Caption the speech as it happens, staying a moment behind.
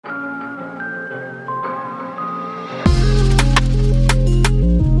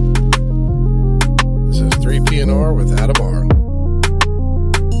3PNR with Adamar.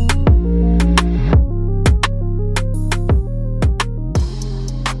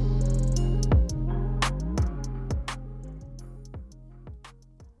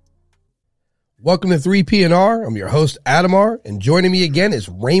 Welcome to 3PNR. I'm your host, Adamar, and joining me again is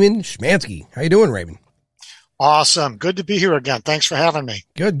Raymond Szymanski. How you doing, Raymond? Awesome. Good to be here again. Thanks for having me.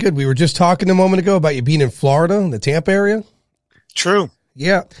 Good. We were just talking a moment ago about you being in Florida, in the Tampa area. True.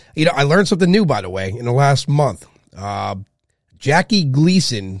 Yeah. I learned something new, by the way, in the last month. Jackie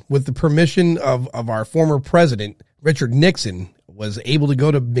Gleason, with the permission of our former president, Richard Nixon, was able to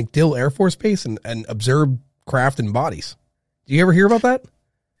go to MacDill Air Force Base and observe craft and bodies. Do you ever hear about that?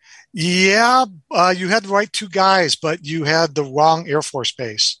 Yeah, you had the right two guys, but you had the wrong Air Force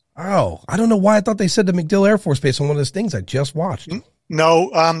Base. Oh, I don't know why I thought they said the MacDill Air Force Base on one of those things I just watched.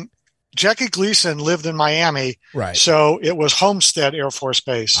 No, Jackie Gleason lived in Miami, right? So it was Homestead Air Force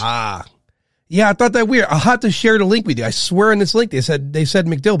Base. Ah, yeah, I thought that weird. I'll have to share the link with you. I swear in this link they said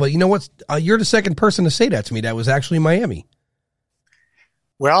MacDill, but you know what? You're the second person to say that to me. That was actually Miami.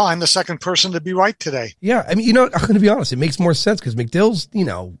 Well, I'm the second person to be right today. Yeah, I mean, I'm going to be honest. It makes more sense because MacDill's,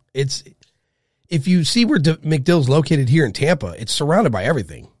 it's if you see where MacDill's located here in Tampa, it's surrounded by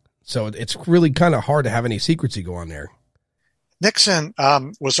everything. So it's really kind of hard to have any secrecy go on there. Nixon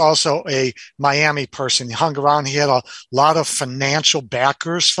was also a Miami person. He hung around. He had a lot of financial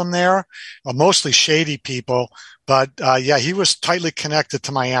backers from there, mostly shady people. But he was tightly connected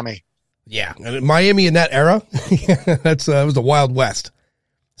to Miami. Yeah, and Miami in that era, it was the Wild West.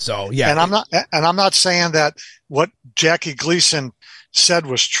 So yeah, and I'm not saying that what Jackie Gleason said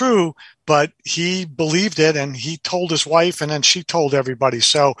was true, but he believed it, and he told his wife, and then she told everybody.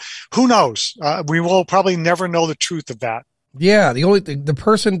 So who knows? We will probably never know the truth of that. Yeah, the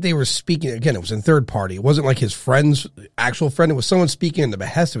person they were speaking again, it was in third party. It wasn't like his friend's actual friend. It was someone speaking in the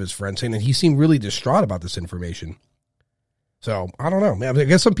behest of his friend, saying that he seemed really distraught about this information. So I don't know, man. I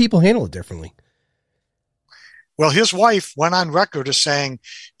guess some people handle it differently. Well, his wife went on record as saying,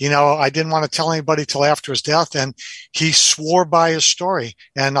 I didn't want to tell anybody till after his death. And he swore by his story.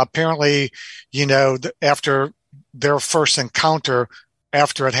 And apparently, after their first encounter,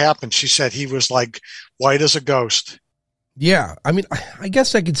 after it happened, she said he was like white as a ghost. Yeah. I mean, I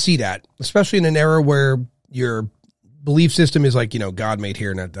guess I could see that, especially in an era where your belief system is like, God made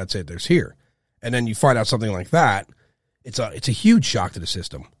here and that's it. There's here. And then you find out something like that. It's a huge shock to the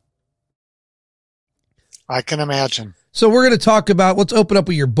system. I can imagine. So we're going to talk about, let's open up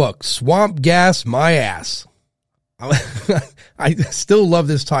with your book, Swamp Gas My Ass. I still love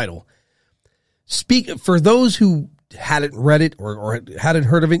this title. For those who hadn't read it or hadn't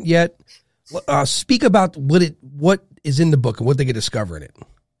heard of it yet, speak about what is in the book and what they can discover in it.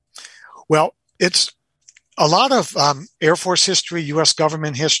 Well, it's a lot of Air Force history, U.S.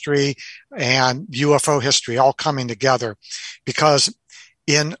 government history, and UFO history all coming together, because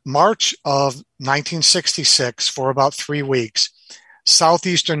in March of 1966, for about 3 weeks,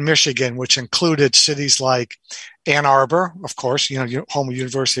 southeastern Michigan, which included cities like Ann Arbor, of course, home of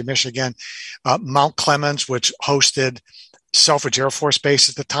University of Michigan, Mount Clemens, which hosted Selfridge Air Force Base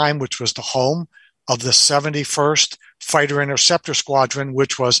at the time, which was the home of the 71st Fighter Interceptor Squadron,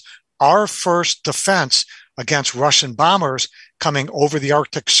 which was our first defense against Russian bombers coming over the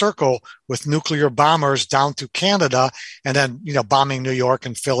Arctic Circle with nuclear bombers down to Canada, and then, bombing New York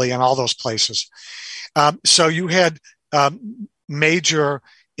and Philly and all those places. So you had major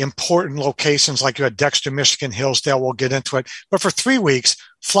important locations, like you had Dexter, Michigan, Hillsdale. We'll get into it. But for 3 weeks,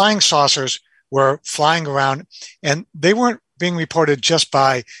 flying saucers were flying around, and they weren't being reported just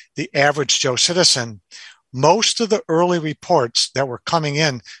by the average Joe citizen. Most of the early reports that were coming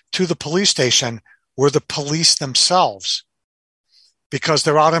in to the police station were the police themselves, because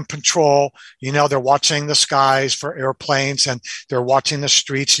they're out on patrol. They're watching the skies for airplanes, and they're watching the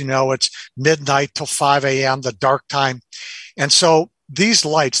streets. It's midnight till 5 a.m., the dark time. And so these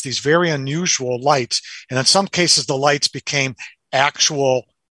lights, these very unusual lights, and in some cases the lights became actual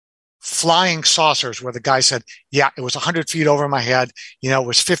flying saucers, where the guy said, yeah, it was 100 feet over my head. It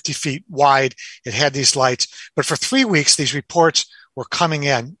was 50 feet wide. It had these lights. But for 3 weeks, these reports were coming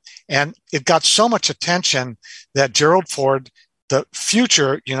in, and it got so much attention that Gerald Ford, the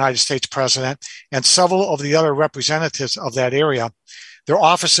future United States president, and several of the other representatives of that area, their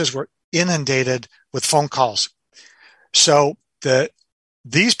offices were inundated with phone calls. So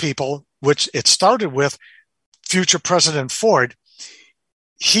these people, which it started with future President Ford,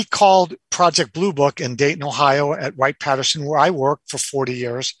 he called Project Blue Book in Dayton, Ohio at Wright-Patterson, where I worked for 40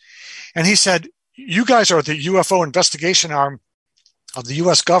 years. And he said, you guys are the UFO investigation arm of the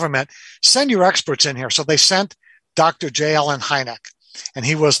U.S. government. Send your experts in here. So they sent Dr. J. Allen Hynek, and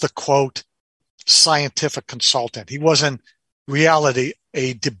he was the, quote, scientific consultant. He was in reality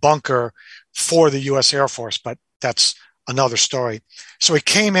a debunker for the U.S. Air Force, but that's another story. So he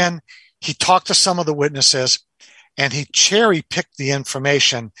came in, he talked to some of the witnesses, and he cherry-picked the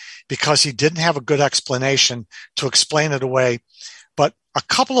information because he didn't have a good explanation to explain it away. But a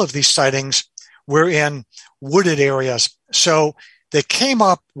couple of these sightings were in wooded areas. So they came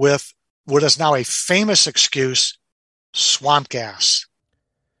up with what is now a famous excuse, swamp gas.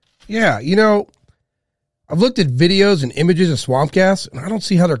 Yeah, I've looked at videos and images of swamp gas, and I don't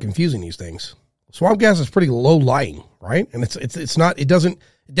see how they're confusing these things. Swamp gas is pretty low lying, right? And it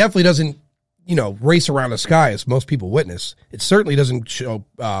definitely doesn't, race around the sky as most people witness. It certainly doesn't show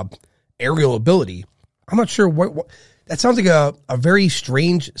aerial ability. I'm not sure what that sounds like a very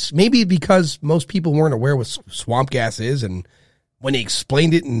strange, maybe because most people weren't aware what swamp gas is, and when they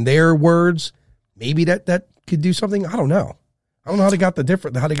explained it in their words, maybe that could do something. I don't know. I don't know how they got to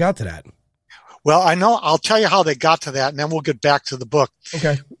that. Well, I know. I'll tell you how they got to that, and then we'll get back to the book.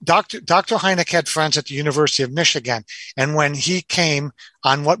 Okay. Dr. Hynek had friends at the University of Michigan, and when he came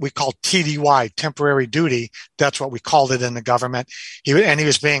on what we call TDY, temporary duty, that's what we called it in the government, he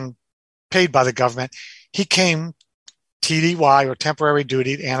was being paid by the government. He came TDY, or temporary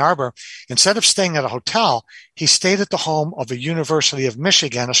duty, to Ann Arbor. Instead of staying at a hotel, he stayed at the home of a University of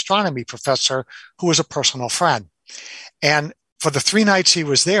Michigan astronomy professor who was a personal friend. And for the 3 nights he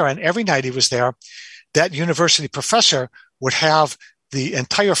was there, and every night he was there, that university professor would have the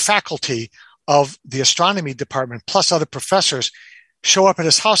entire faculty of the astronomy department, plus other professors, show up at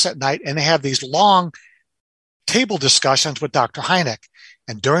his house at night, and they have these long table discussions with Dr. Hynek.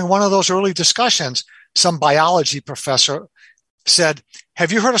 And during one of those early discussions, some biology professor said,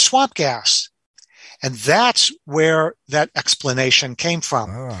 "Have you heard of swamp gas?" And that's where that explanation came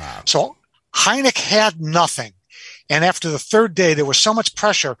from. So Hynek had nothing. And after the third day, there was so much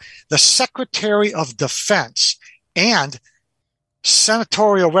pressure. The Secretary of Defense and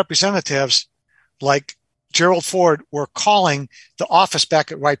senatorial representatives like Gerald Ford were calling the office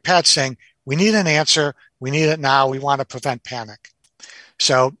back at Wright Pat saying, "We need an answer. We need it now. We want to prevent panic."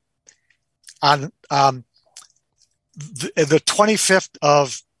 So on the 25th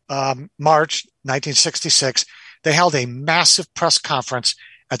of March, 1966, they held a massive press conference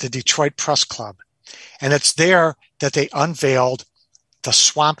at the Detroit Press Club. And it's there that they unveiled the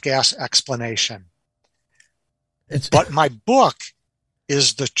swamp gas explanation. But my book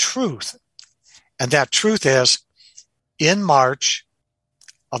is the truth. And that truth is, in March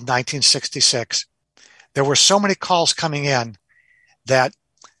of 1966, there were so many calls coming in that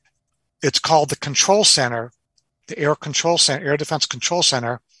it's called the Control Center, the Air Defense Control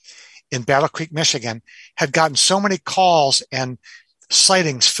Center in Battle Creek, Michigan, had gotten so many calls and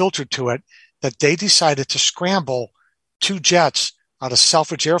sightings filtered to it that they decided to scramble 2 jets out of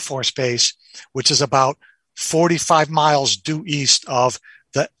Selfridge Air Force Base, which is about 45 miles due east of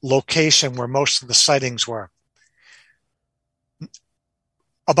the location where most of the sightings were.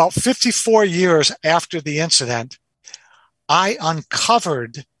 About 54 years after the incident, I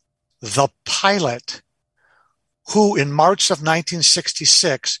uncovered the pilot who, in March of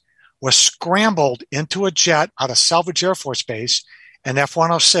 1966, was scrambled into a jet out of Selfridge Air Force Base, an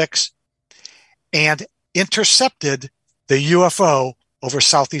F-106, and intercepted the UFO over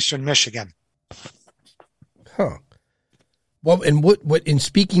southeastern Michigan. Huh. Well, and what in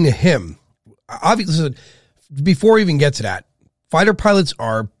speaking to him, obviously, before we even get to that, fighter pilots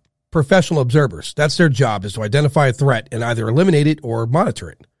are professional observers. That's their job, is to identify a threat and either eliminate it or monitor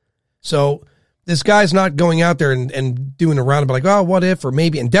it. So this guy's not going out there and doing a roundabout like, oh, what if, or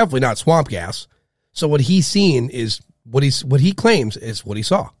maybe, and definitely not swamp gas. So what he's seen is what he claims is what he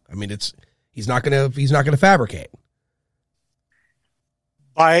saw. I mean, he's not gonna fabricate.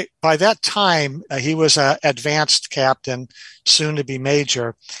 By that time, he was an advanced captain, soon to be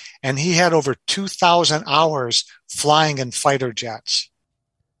major, and he had over 2,000 hours flying in fighter jets.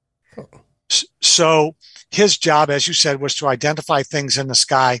 Oh. So his job, as you said, was to identify things in the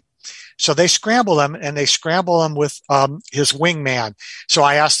sky. So they scramble him, and they scramble him with his wingman. So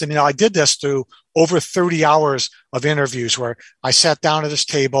I asked him, I did this through over 30 hours of interviews where I sat down at his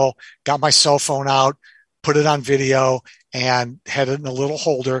table, got my cell phone out, put it on video, and had it in a little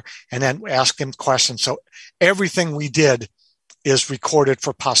holder, and then asked him questions. So everything we did is recorded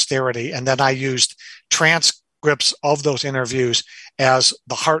for posterity. And then I used transcripts of those interviews as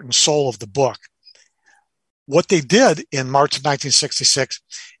the heart and soul of the book. What they did in March of 1966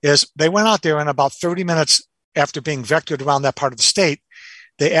 is they went out there, and about 30 minutes after being vectored around that part of the state,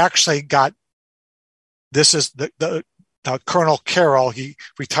 they actually got, this is the Colonel Carroll, he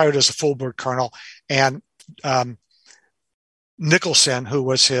retired as a full bird colonel, and Nicholson, who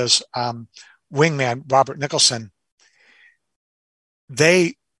was his wingman, Robert Nicholson,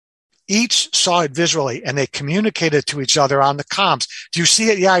 they each saw it visually and they communicated to each other on the comms. Do you see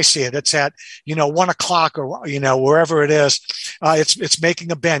it? Yeah, I see it. It's at, 1:00 or, wherever it is. It's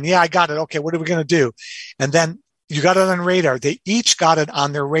making a bend. Yeah, I got it. Okay. What are we going to do? And then you got it on radar. They each got it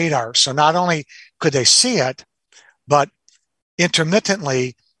on their radar. So not only could they see it, but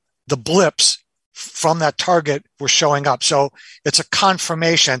intermittently the blips from that target were showing up. So it's a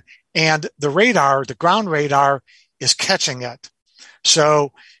confirmation, and the ground radar is catching it.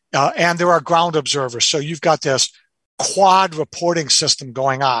 So, and there are ground observers. So you've got this quad reporting system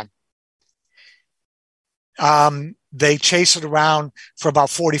going on. They chase it around for about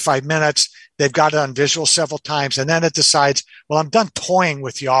 45 minutes. They've got it on visual several times. And then it decides, well, I'm done toying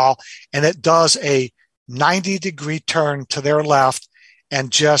with y'all. And it does a 90-degree turn to their left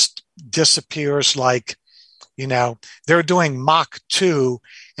and just disappears like, they're doing Mach 2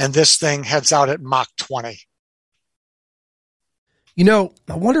 and this thing heads out at Mach 20. I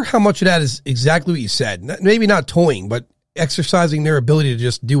wonder how much of that is exactly what you said. Maybe not toying, but exercising their ability to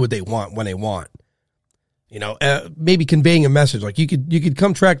just do what they want when they want. Maybe conveying a message like you could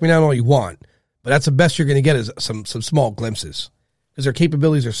come track me down all you want, but that's the best you're going to get is some small glimpses because their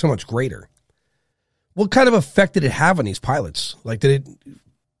capabilities are so much greater. What kind of effect did it have on these pilots? Like,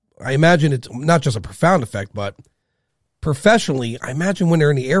 I imagine it's not just a profound effect, but professionally, I imagine when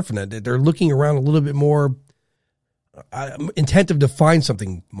they're in the air from that, they're looking around a little bit more intentive to find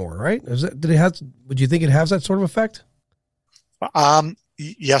something more, right? Would you think it has that sort of effect?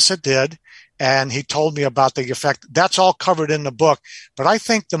 Yes, it did. And he told me about the effect. That's all covered in the book. But I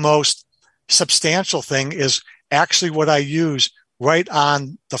think the most substantial thing is actually what I use right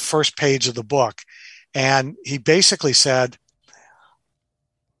on the first page of the book. And he basically said,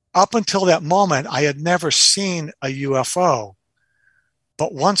 up until that moment, I had never seen a UFO.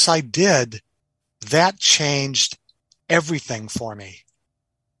 But once I did, that changed everything for me.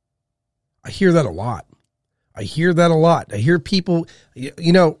 I hear that a lot. I hear people,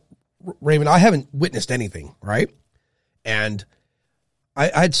 Raymond, I haven't witnessed anything, right? And I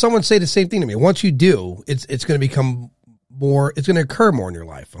had someone say the same thing to me. Once you do, it's going to become more, it's going to occur more in your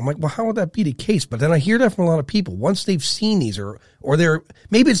life. I'm like, well, how would that be the case? But then I hear that from a lot of people. Once they've seen these or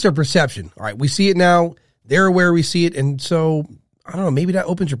maybe it's their perception. All right, we see it now. They're aware we see it. And so, I don't know, maybe that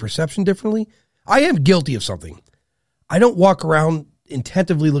opens your perception differently. I am guilty of something. I don't walk around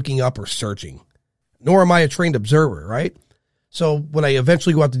intentively looking up or searching, nor am I a trained observer, right? So when I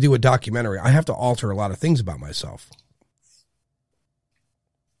eventually go out to do a documentary, I have to alter a lot of things about myself.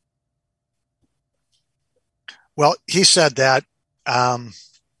 Well, he said that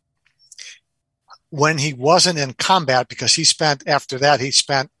when he wasn't in combat, because after that, he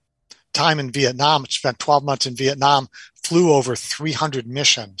spent time in Vietnam, spent 12 months in Vietnam, flew over 300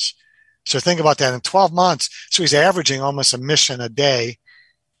 missions. So think about that in 12 months. So he's averaging almost a mission a day,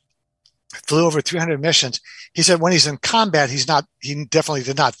 flew over 300 missions. He said when he's in combat, he definitely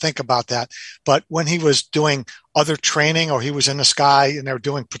did not think about that. But when he was doing other training or he was in the sky and they were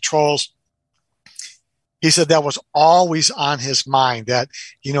doing patrols, he said that was always on his mind, that,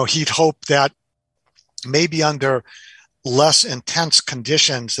 he'd hope that maybe under less intense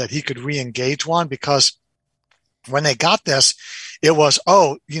conditions that he could re-engage one, because when they got this, it was,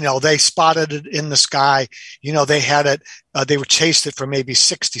 they spotted it in the sky. They had it, they were chased it for maybe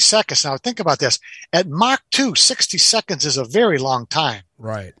 60 seconds. Now think about this. At Mach 2, 60 seconds is a very long time.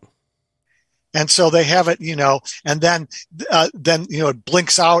 Right. And so they have it, and then it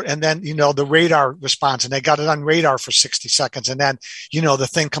blinks out and then, the radar responds and they got it on radar for 60 seconds. And then, the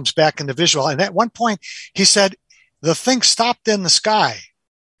thing comes back into visual. And at one point he said, the thing stopped in the sky,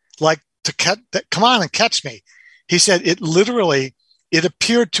 like come on and catch me. He said it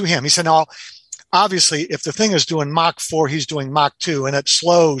appeared to him. He said, now, obviously, if the thing is doing Mach 4, he's doing Mach 2, and it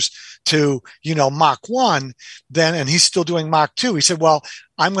slows to, Mach 1, and he's still doing Mach 2. He said, well,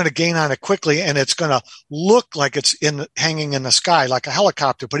 I'm going to gain on it quickly, and it's going to look like it's hanging in the sky like a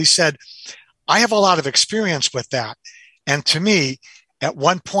helicopter. But he said, I have a lot of experience with that. And to me, at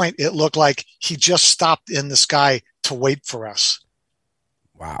one point, it looked like he just stopped in the sky to wait for us.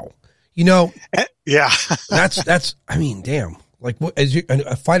 Wow. Yeah. that's, I mean, damn. Like, as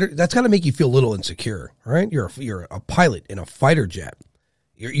a fighter, that's got to make you feel a little insecure, right? You're a pilot in a fighter jet.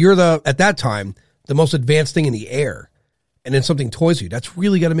 You're at that time, the most advanced thing in the air. And then something toys you. That's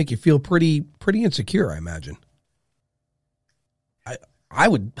really got to make you feel pretty insecure, I imagine. I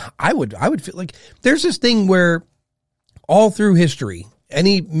would feel like there's this thing where all through history,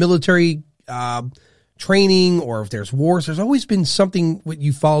 any military training or if there's wars, there's always been something with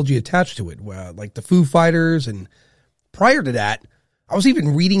ufology attached to it, like the Foo Fighters. And prior to that, I was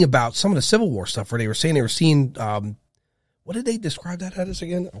even reading about some of the Civil War stuff where they were saying they were seeing, what did they describe that as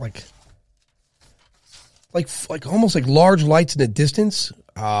again? Like almost like large lights in the distance.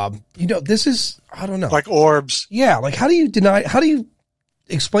 This is, I don't know. Like orbs. Yeah. Like how do you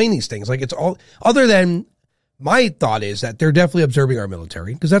explain these things? Like it's all, other than my thought is that they're definitely observing our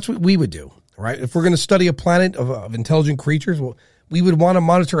military, because that's what we would do, right? If we're going to study a planet of intelligent creatures, well, we would want to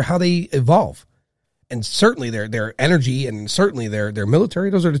monitor how they evolve. And certainly their energy and certainly their military,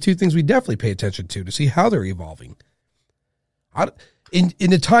 those are the two things we definitely pay attention to see how they're evolving. In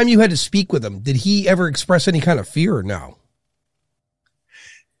the time you had to speak with him, did he ever express any kind of fear or no?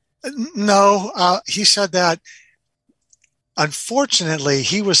 No, he said that unfortunately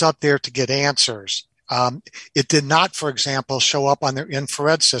he was up there to get answers. It did not, for example, show up on their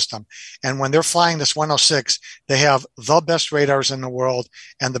infrared system. And when they're flying this 106, they have the best radars in the world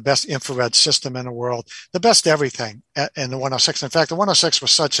and the best infrared system in the world, the best everything in the 106. In fact, the 106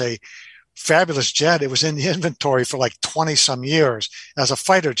 was such a fabulous jet. It was in the inventory for like 20 some years as a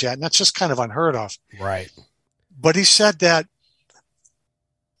fighter jet. And that's just kind of unheard of. Right. But he said that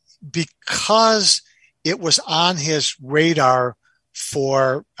because it was on his radar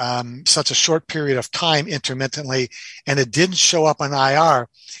for such a short period of time intermittently, and it didn't show up on IR,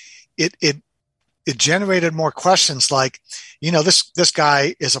 it generated more questions like, this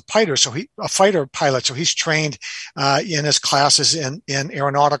guy is a fighter pilot, so he's trained in his classes in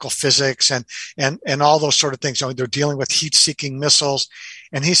aeronautical physics and all those sort of things. They're dealing with heat-seeking missiles,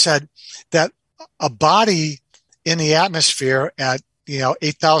 and he said that a body in the atmosphere at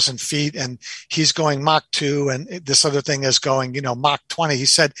 8,000 feet, and he's going Mach 2, and this other thing is going, Mach 20. He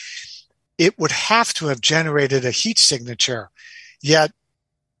said it would have to have generated a heat signature, yet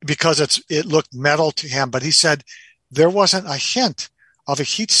because it looked metal to him. But he said there wasn't a hint of a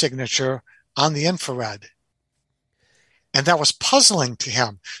heat signature on the infrared. And that was puzzling to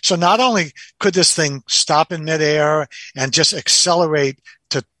him. So not only could this thing stop in midair and just accelerate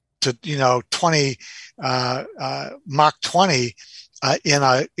to 20 Mach 20 in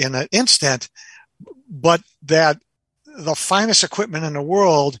an instant, but that the finest equipment in the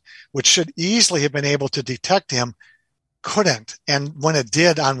world, which should easily have been able to detect him, couldn't. And when it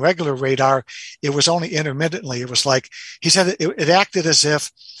did on regular radar, it was only intermittently. It was like, he said, it acted as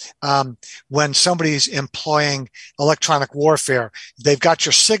if when somebody's employing electronic warfare, they've got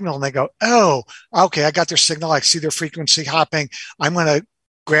your signal and they go, oh, okay, I got their signal. I see their frequency hopping. I'm going to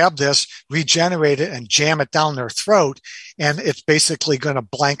grab this, regenerate it, and jam it down their throat, and it's basically going to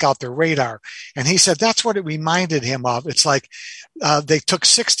blank out their radar. And he said that's what it reminded him of. It's like they took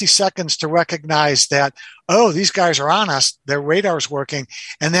 60 seconds to recognize that, oh, these guys are on us, their radar's working,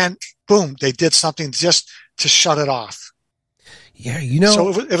 and then, boom, they did something just to shut it off. Yeah,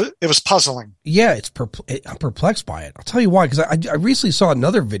 So it was puzzling. Yeah, I'm perplexed by it. I'll tell you why, because I recently saw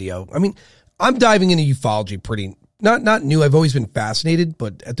another video. I mean, I'm diving into ufology pretty not new. I've always been fascinated,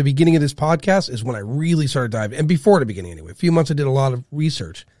 but at the beginning of this podcast is when I really started diving. And before the beginning, anyway, a few months I did a lot of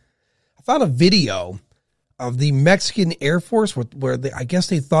research. I found a video of the Mexican Air Force where I guess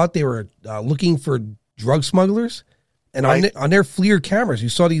they thought they were looking for drug smugglers, and right. on their FLIR cameras, you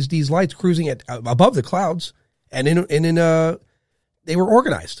saw these lights cruising at above the clouds, and they were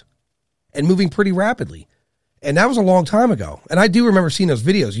organized and moving pretty rapidly. And that was a long time ago. And I do remember seeing those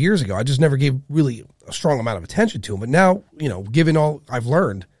videos years ago. I just never gave really a strong amount of attention to them. But now, given all I've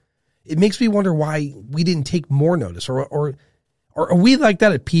learned, it makes me wonder why we didn't take more notice. Or are we like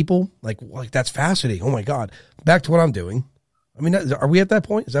that at people? Like that's fascinating. Oh my God. Back to what I'm doing. I mean, are we at that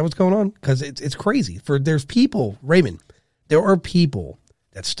point? Is that what's going on? Because it's crazy. There's people, Raymond, there are people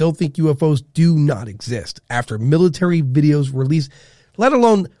that still think UFOs do not exist after military videos released, let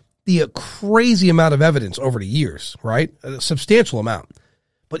alone the crazy amount of evidence over the years, right? A substantial amount.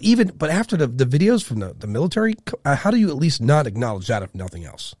 But after the videos from the military, how do you at least not acknowledge that if nothing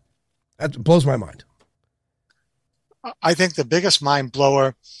else? That blows my mind. I think the biggest mind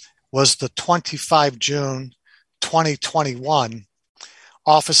blower was the 25 June 2021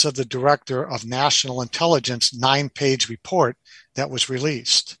 Office of the Director of National Intelligence 9-page report that was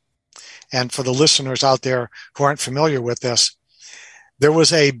released. And for the listeners out there who aren't familiar with this, there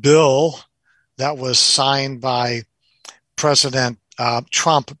was a bill that was signed by President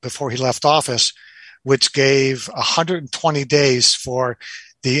Trump before he left office, which gave 120 days for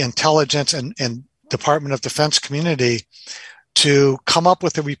the intelligence and Department of Defense community to come up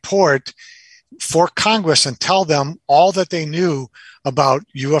with a report for Congress and tell them all that they knew about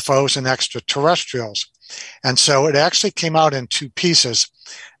UFOs and extraterrestrials. And so it actually came out in two pieces.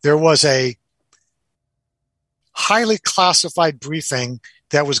 There was a highly classified briefing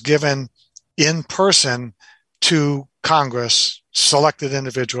that was given in person to Congress, selected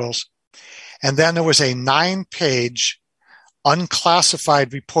individuals. And then there was a 9-page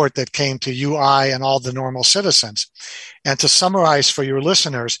unclassified report that came to UI and all the normal citizens. And to summarize for your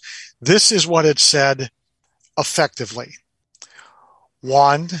listeners, this is what it said effectively.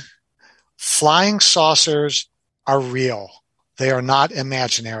 1, flying saucers are real. They are not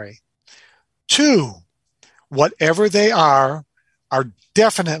imaginary. 2, whatever they are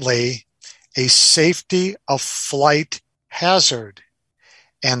definitely a safety of flight hazard.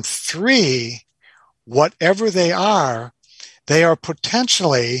 And 3, whatever they are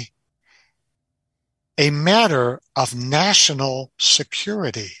potentially a matter of national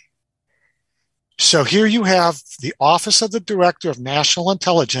security. So here you have the Office of the Director of National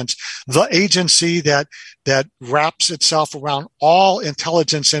Intelligence, the agency that wraps itself around all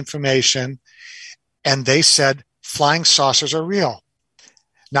intelligence information, and they said flying saucers are real.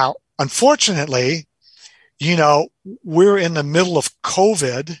 Now, unfortunately, we're in the middle of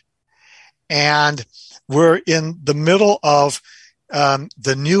COVID, and we're in the middle of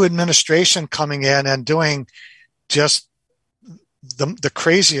the new administration coming in and doing just the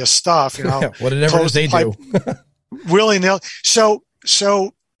craziest stuff, whatever they do. Willy-nilly. So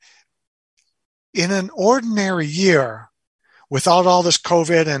in an ordinary year, without all this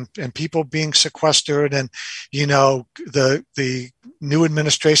COVID and people being sequestered and, the new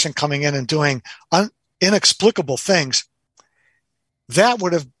administration coming in and doing inexplicable things, that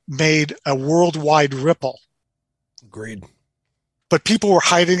would have made a worldwide ripple. Agreed. But people were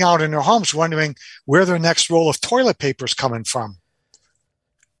hiding out in their homes wondering where their next roll of toilet paper is coming from.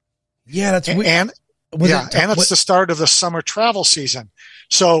 Yeah, that's weird. And it's the start of the summer travel season.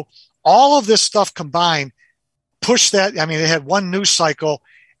 So all of this stuff combined pushed that. I mean, they had one news cycle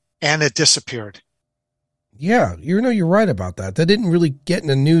and it disappeared. Yeah, you're right about that. That didn't really get in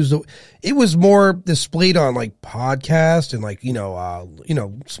the news. It was more displayed on like podcasts and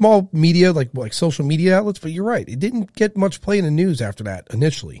small media, like social media outlets. But you're right. It didn't get much play in the news after that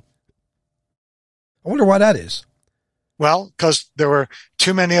initially. I wonder why that is. Well, because there were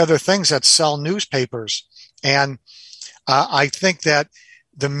too many other things that sell newspapers. And I think that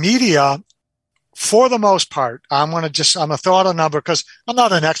the media, for the most part, I'm going to throw out a number because I'm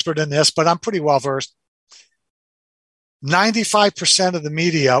not an expert in this, but I'm pretty well versed. 95% of the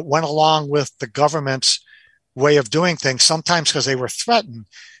media went along with the government's way of doing things, sometimes because they were threatened.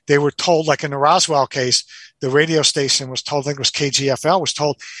 They were told, like in the Roswell case, the radio station was told, I think it was KGFL, was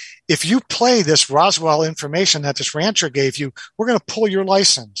told, if you play this Roswell information that this rancher gave you, we're going to pull your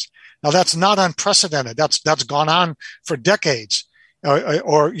license. Now, that's not unprecedented. That's gone on for decades.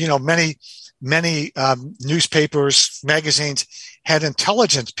 Many newspapers, magazines had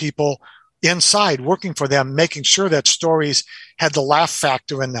intelligence people inside working for them, making sure that stories had the laugh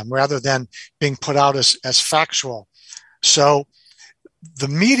factor in them rather than being put out as factual. So the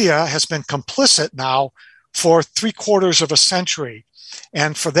media has been complicit now for 3/4 of a century.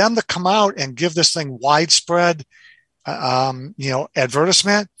 And for them to come out and give this thing widespread,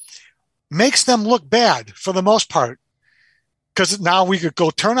 advertisement makes them look bad for the most part. Because now we could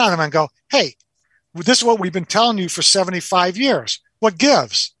go turn on them and go, hey, this is what we've been telling you for 75 years. What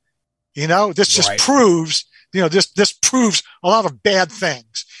gives? This just proves, this proves a lot of bad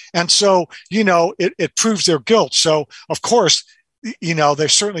things. And so, it proves their guilt. So, of course, they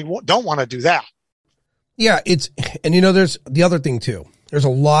certainly don't want to do that. Yeah, there's the other thing too. There's a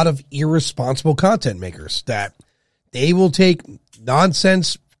lot of irresponsible content makers that they will take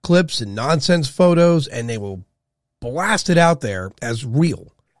nonsense clips and nonsense photos and they will blast it out there as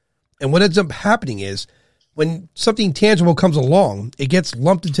real. And what ends up happening is when something tangible comes along, it gets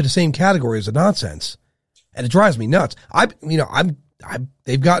lumped into the same category as the nonsense. And it drives me nuts.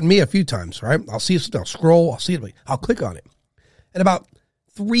 They've gotten me a few times, right? I'll see something, I'll scroll, I'll see it, I'll click on it. And about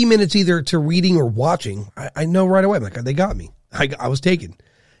 3 minutes either to reading or watching, I know right away, I'm like, they got me. I was taken.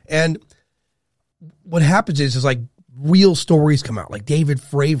 And what happens is like real stories come out, like David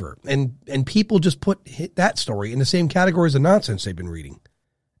Fravor, and people just hit that story in the same category as the nonsense they've been reading.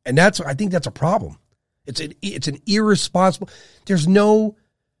 And I think that's a problem. It's an irresponsible, there's no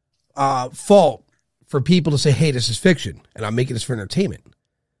fault for people to say, hey, this is fiction and I'm making this for entertainment.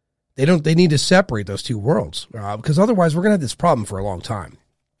 They need to separate those two worlds because otherwise we're going to have this problem for a long time,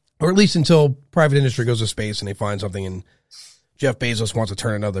 or at least until private industry goes to space and they find something and Jeff Bezos wants to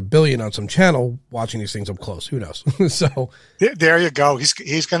turn another billion on some channel watching these things up close. Who knows? So there you go. He's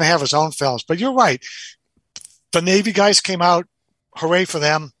going to have his own films, but you're right. The Navy guys came out. Hooray for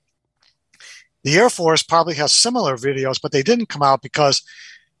them. The Air Force probably has similar videos, but they didn't come out because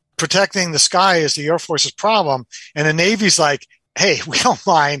protecting the sky is the Air Force's problem. And the Navy's like, hey, we don't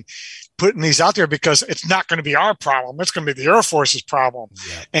mind putting these out there because it's not going to be our problem. It's going to be the Air Force's problem.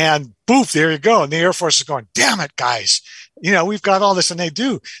 Yeah. And boof, there you go. And the Air Force is going, damn it, guys. We've got all this, and they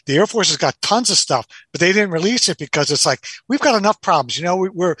do. The Air Force has got tons of stuff, but they didn't release it because it's like, we've got enough problems.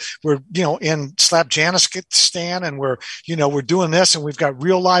 We're in Slapjanistan, and we're doing this, and we've got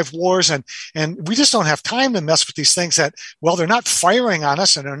real live wars, and we just don't have time to mess with these things that, well, they're not firing on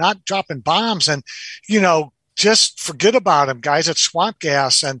us and they're not dropping bombs, and, just forget about them, guys. It's swamp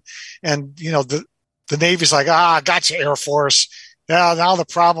gas. And the Navy's like, gotcha, Air Force. Yeah, now the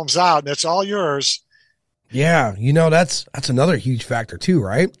problem's out and it's all yours. Yeah, that's another huge factor too,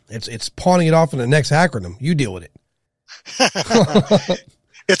 right? It's pawning it off in the next acronym. You deal with it.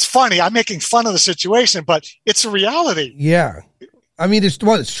 It's funny. I'm making fun of the situation, but it's a reality. Yeah. I mean, it's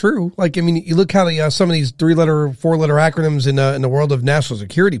true. You look how some of these 3-letter, 4-letter acronyms in the world of national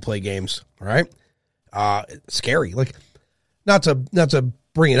security play games, right? It's scary. Not to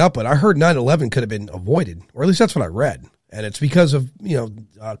bring it up, but I heard 9/11 could have been avoided, or at least that's what I read. And it's because of,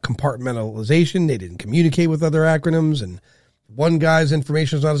 compartmentalization. They didn't communicate with other acronyms, and one guy's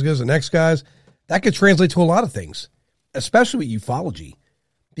information is not as good as the next guy's. That could translate to a lot of things, especially with ufology,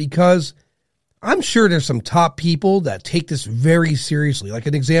 because I'm sure there's some top people that take this very seriously. Like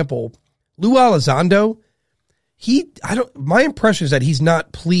an example, Lou Elizondo, my impression is that he's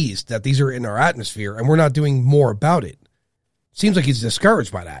not pleased that these are in our atmosphere and we're not doing more about it. Seems like he's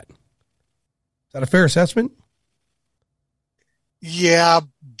discouraged by that. Is that a fair assessment? Yeah,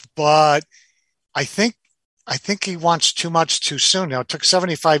 but I think he wants too much too soon. It took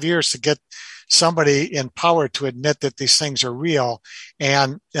 75 years to get somebody in power to admit that these things are real.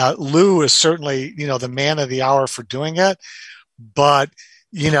 And Lou is certainly, the man of the hour for doing it. But,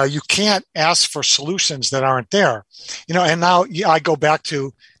 you can't ask for solutions that aren't there. And now I go back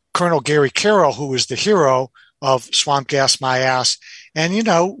to Colonel Gary Carroll, who was the hero of Swamp Gas My Ass. And,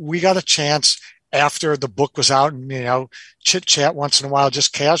 we got a chance after the book was out and, chit chat once in a while,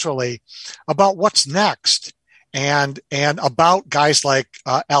 just casually about what's next. And about guys like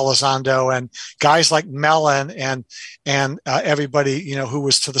Elizondo and guys like Mellon and everybody who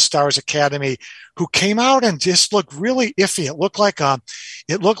was to the Stars Academy, who came out and just looked really iffy.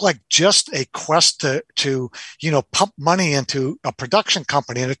 It looked like just a quest to pump money into a production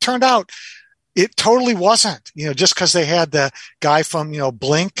company, and it turned out it totally wasn't. Just because they had the guy from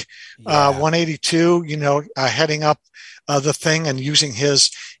Blink 182, heading up the thing and using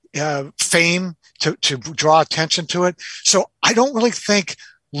his fame to draw attention to it. So I don't really think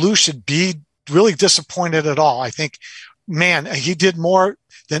Lou should be really disappointed at all. I think, man, he did more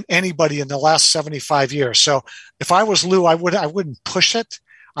than anybody in the last 75 years. So if I was Lou, I wouldn't push it.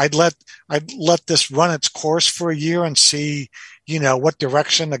 I'd let this run its course for a year and see, what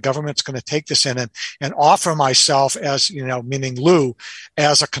direction the government's going to take this in, and offer myself as, meaning Lou,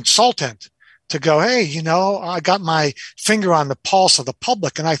 as a consultant to go, hey, I got my finger on the pulse of the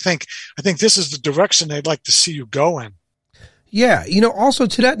public, and I think this is the direction they'd like to see you go in. Yeah, also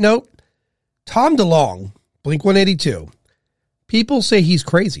to that note, Tom DeLonge, Blink-182, people say he's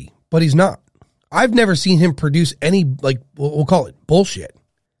crazy, but he's not. I've never seen him produce any, we'll call it bullshit.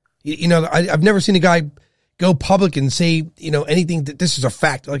 I've never seen a guy go public and say, anything that this is a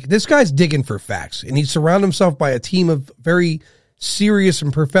fact. Like, this guy's digging for facts, and he surrounded himself by a team of very serious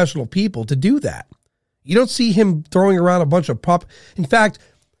and professional people to do that. You don't see him throwing around a bunch of In fact,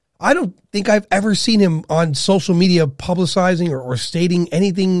 I don't think I've ever seen him on social media publicizing or stating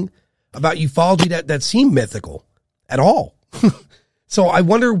anything about ufology that seemed mythical at all. So I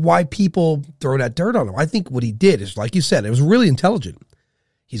wonder why people throw that dirt on him. I think what he did is, like you said, it was really intelligent.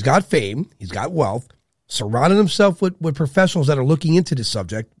 He's got fame, he's got wealth, surrounded himself with professionals that are looking into this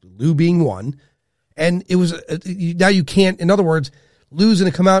subject, Lou being one. And it was, now you can't, in other words, Lou's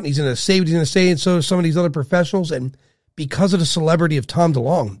going to come out and he's going to say what he's going to say, and so are some of these other professionals. And because of the celebrity of Tom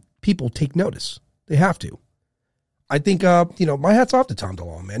DeLonge, people take notice. They have to. I think, my hat's off to Tom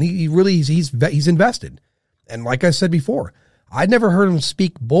DeLonge, man. He really, he's invested. And like I said before, I'd never heard him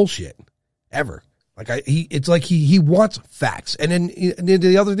speak bullshit, ever. It's like he wants facts. And then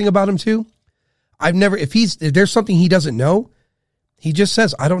the other thing about him too, if there's something he doesn't know, he just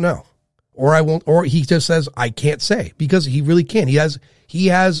says, I don't know. Or I won't, or he just says, I can't say, because he really can't. He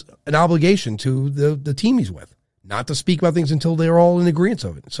has an obligation to the team he's with, not to speak about things until they're all in agreement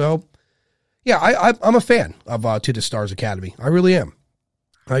of it. So, yeah, I'm a fan of To the Stars Academy. I really am.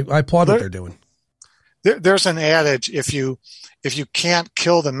 I applaud what they're doing. There's an adage: if you can't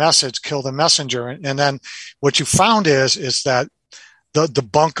kill the message, kill the messenger. And then what you found is that the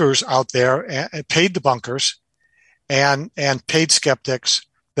bunkers out there, paid debunkers and paid skeptics,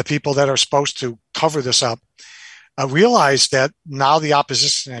 the people that are supposed to cover this up, realized that now the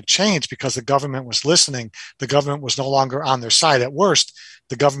opposition had changed because the government was listening. The government was no longer on their side. At worst,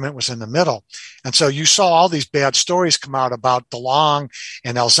 the government was in the middle. And so you saw all these bad stories come out about DeLong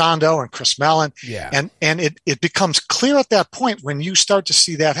and Elizondo and Chris Mellon. Yeah. And it becomes clear at that point when you start to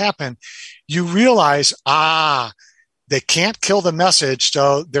see that happen, you realize, they can't kill the message.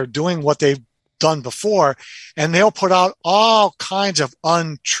 So they're doing what they've done before, and they'll put out all kinds of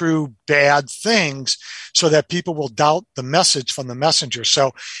untrue bad things so that people will doubt the message from the messenger.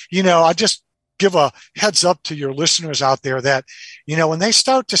 So, I just give a heads up to your listeners out there that, when they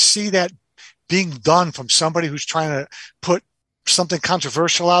start to see that being done from somebody who's trying to put something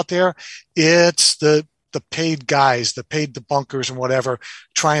controversial out there, it's the paid guys, the paid debunkers and whatever,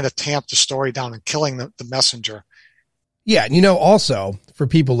 trying to tamp the story down and killing the messenger. Yeah. And, also for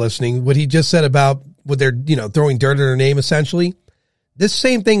people listening, what he just said about what they're, throwing dirt in their name, essentially, this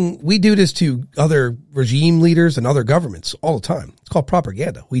same thing, we do this to other regime leaders and other governments all the time. It's called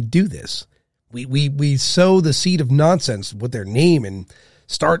propaganda. We do this. We sow the seed of nonsense with their name and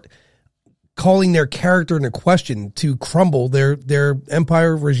start calling their character into question to crumble their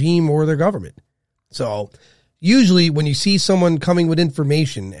empire, regime, or their government. So usually when you see someone coming with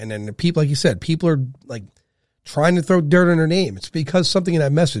information and then people, like you said, people are like trying to throw dirt in their name, it's because something in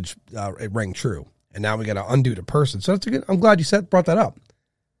that message it rang true. And now we got to undo the person. So that's I'm glad you brought that up.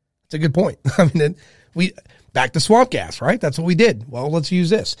 It's a good point. I mean, back to swamp gas, right? That's what we did. Well, let's use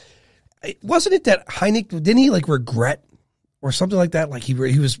this. Wasn't it that Hynek, didn't he regret or something like that? Like he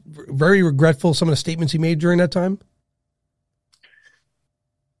was very regretful of some of the statements he made during that time?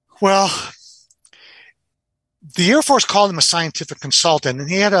 Well, the Air Force called him a scientific consultant, and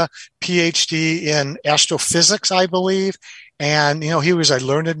he had a PhD in astrophysics, I believe. And, he was a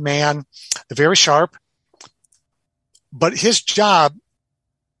learned man, very sharp. But his job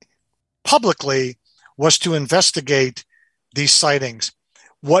publicly was to investigate these sightings.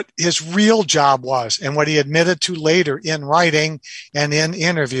 What his real job was, and what he admitted to later in writing and in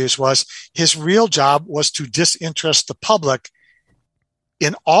interviews, was his real job was to disinterest the public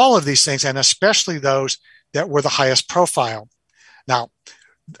in all of these things, and especially those that were the highest profile. Now,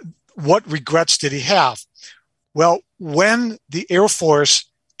 what regrets did he have? Well, when the Air Force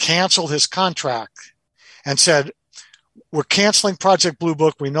canceled his contract and said, we're canceling Project Blue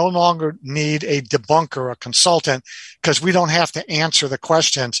Book, we no longer need a debunker, a consultant, because we don't have to answer the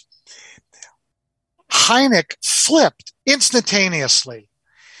questions, Hynek flipped instantaneously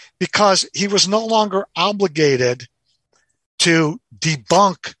because he was no longer obligated to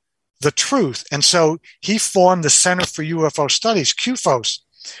debunk the truth. And so he formed the Center for UFO Studies, QFOS,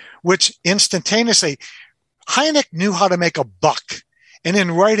 which instantaneously, Hynek knew how to make a buck. And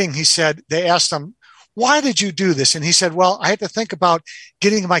in writing, he said, they asked him, why did you do this? And he said, well, I had to think about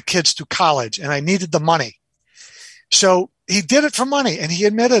getting my kids to college and I needed the money. So he did it for money and he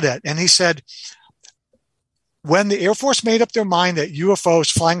admitted it. And he said, when the Air Force made up their mind that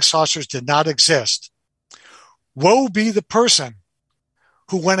UFOs, flying saucers, did not exist, woe be the person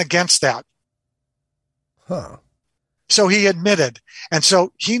who went against that. Huh. So he admitted. And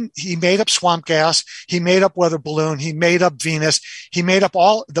so he made up swamp gas. He made up weather balloon. He made up Venus. He made up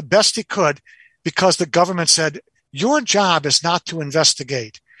all the best he could because the government said, your job is not to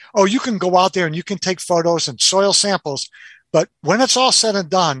investigate. Oh, you can go out there and you can take photos and soil samples. But when it's all said and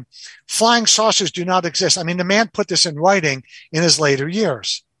done, flying saucers do not exist. I mean, the man put this in writing in his later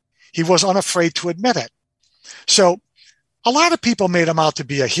years. He was unafraid to admit it. So a lot of people made him out to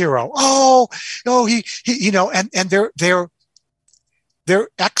be a hero. Oh, no, he and their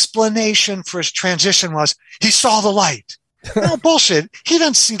explanation for his transition was he saw the light. No, bullshit. He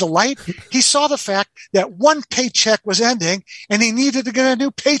didn't see the light. He saw the fact that one paycheck was ending and he needed to get a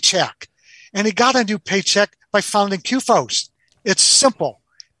new paycheck. And he got a new paycheck by founding QFOS. It's simple.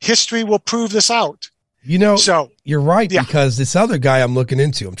 History will prove this out. So you're right, because this other guy I'm looking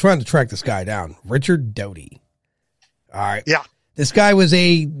into, I'm trying to track this guy down, Richard Doty. All right. Yeah. This guy was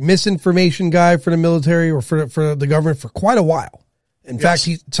a misinformation guy for the military or for the government for quite a while. In fact,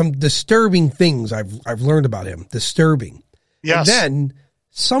 some disturbing things I've learned about him. Disturbing. Yes. And then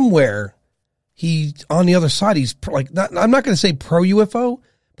somewhere he on the other side, he's like, I'm not going to say pro UFO,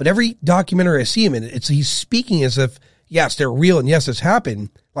 but every documentary I see him in, he's speaking as if, yes, they're real and yes, it's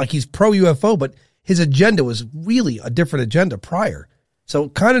happened. Like he's pro UFO, but his agenda was really a different agenda prior. So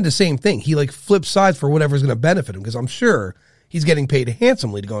kind of the same thing. He flips sides for whatever's going to benefit him because I'm sure he's getting paid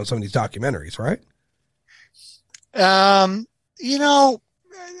handsomely to go on some of these documentaries, right?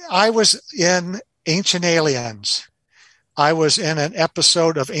 I was in Ancient Aliens. I was in an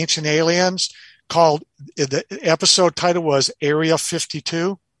episode of Ancient Aliens called, the episode title was Area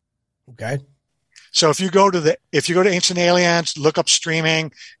 52. Okay. So if you go to Ancient Aliens, look up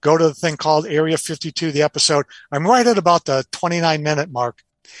streaming, go to the thing called Area 52, the episode. I'm right at about the 29-minute mark.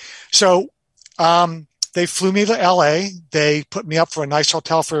 So they flew me to LA. They put me up for a nice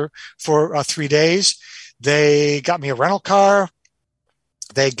hotel for 3 days. They got me a rental car.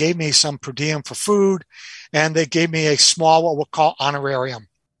 They gave me some per diem for food, and they gave me a small, what we'll call honorarium,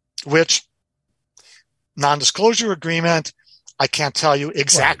 which non-disclosure agreement. I can't tell you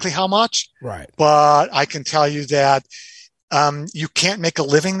exactly how much, right? But I can tell you that you can't make a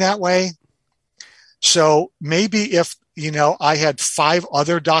living that way. So maybe if, I had 5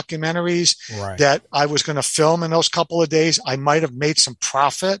 other documentaries that I was going to film in those couple of days, I might have made some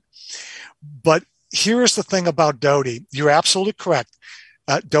profit. But here's the thing about Doty. You're absolutely correct.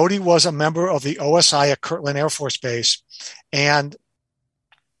 Doty was a member of the OSI at Kirtland Air Force Base. And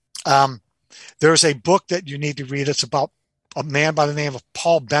there's a book that you need to read. It's about a man by the name of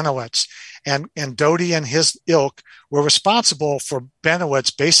Paul Benowitz, and Doty and his ilk were responsible for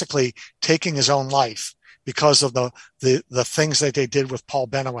Benowitz basically taking his own life because of the things that they did with Paul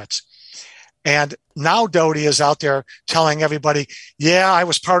Benowitz. And now Doty is out there telling everybody, yeah, I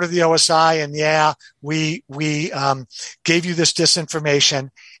was part of the OSI, and yeah, we gave you this disinformation.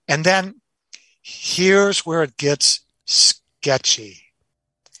 And then here's where it gets sketchy.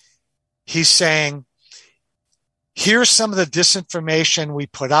 He's saying, here's some of the disinformation we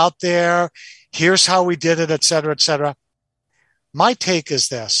put out there. Here's how we did it, et cetera, et cetera. My take is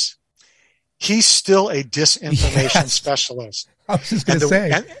this. He's still a disinformation specialist. I was just going to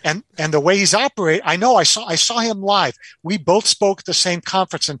say. And the way he's operating, I know I saw him live. We both spoke at the same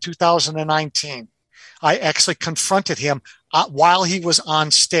conference in 2019. I actually confronted him while he was on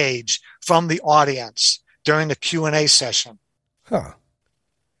stage from the audience during the Q&A session. Huh.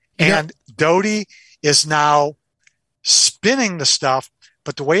 And Doty is now spinning the stuff,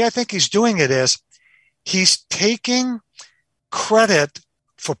 but the way I think he's doing it is he's taking credit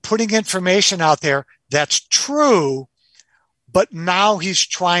for putting information out there that's true, but now he's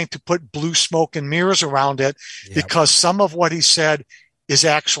trying to put blue smoke and mirrors around it because some of what he said is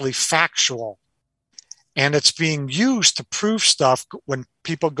actually factual. And it's being used to prove stuff when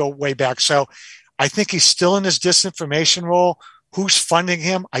people go way back. So I think he's still in his disinformation role. Who's funding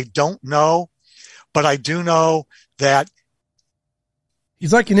him? I don't know. But I do know that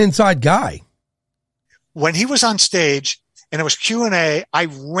he's like an inside guy. When he was on stage and it was Q&A, I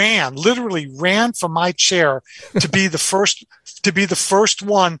literally ran from my chair to be the first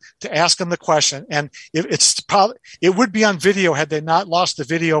one to ask him the question. And it would be on video had they not lost the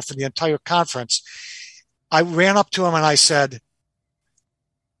video for the entire conference. I ran up to him and I said,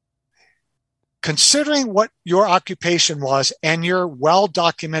 considering what your occupation was and your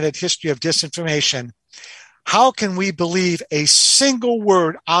well-documented history of disinformation, how can we believe a single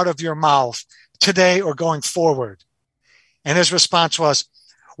word out of your mouth today or going forward? And his response was,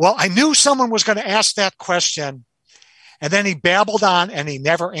 well, I knew someone was going to ask that question. And then he babbled on and he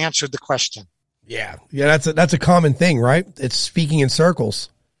never answered the question. Yeah. Yeah. That's a common thing, right? It's speaking in circles.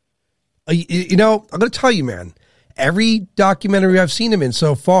 I'm going to tell you, man, every documentary I've seen him in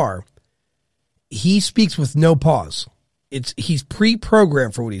so far, he speaks with no pause. He's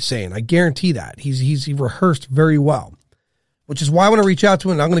pre-programmed for what he's saying. I guarantee that. He's rehearsed very well, which is why I want to reach out to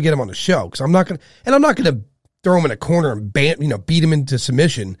him and I'm going to get him on the show because I'm not going to throw him in a corner and beat him into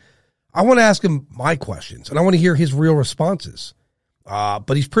submission. I want to ask him my questions and I want to hear his real responses.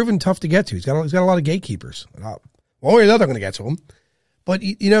 But he's proven tough to get to. He's got a lot of gatekeepers. One way or another, I'm going to get to him. But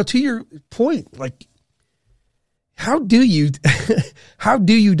to your point, like, how do you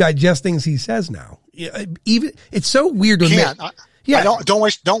digest things he says now? Even it's so weird to admit.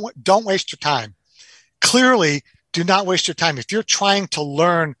 Don't waste your time. Clearly, do not waste your time. If you're trying to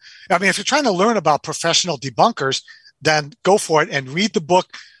learn, if you're trying to learn about professional debunkers, then go for it and read the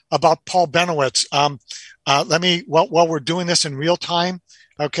book about Paul Benowitz. While we're doing this in real time,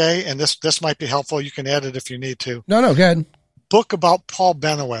 okay, and this might be helpful. You can add it if you need to. No, go ahead. Book about Paul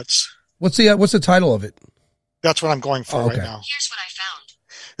Benowitz. What's the title of it? That's what I'm going for right now. Here's what I found.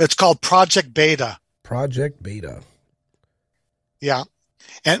 It's called Project Beta. Project Beta. Yeah.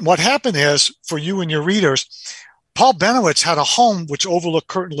 And what happened is, for you and your readers, Paul Benowitz had a home which overlooked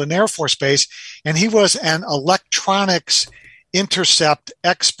Kirtland Air Force Base, and he was an electronics intercept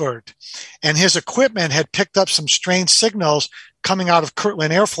expert. And his equipment had picked up some strange signals coming out of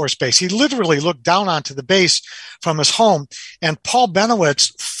Kirtland Air Force Base. He literally looked down onto the base from his home, and Paul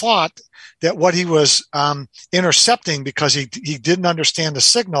Benowitz thought that what he was intercepting, because he didn't understand the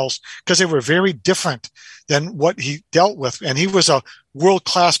signals, because they were very different than what he dealt with. And he was a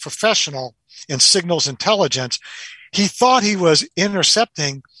world-class professional in signals intelligence. He thought he was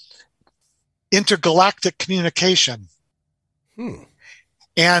intercepting intergalactic communication.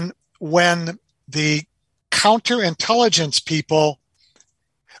 And when the counterintelligence people,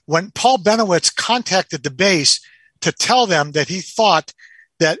 when Paul Benowitz contacted the base to tell them that he thought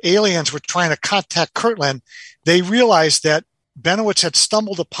that aliens were trying to contact Kirtland, they realized that Benowitz had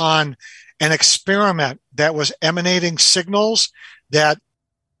stumbled upon an experiment that was emanating signals that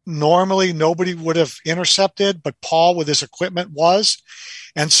normally nobody would have intercepted, but Paul with his equipment was.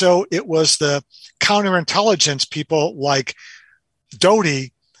 And so it was the counterintelligence people like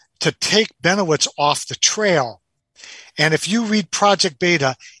Doty to take Benowitz off the trail. And if you read Project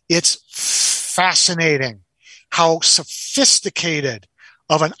Beta, it's fascinating how sophisticated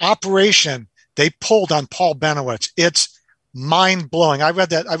of an operation they pulled on Paul Benowitz. It's mind-blowing. I read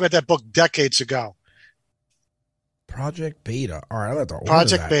that book decades ago. Project Beta. All right, I'll have to order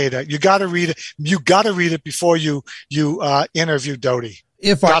Project that. Beta. You got to read it. You got to read it before you interview Doty.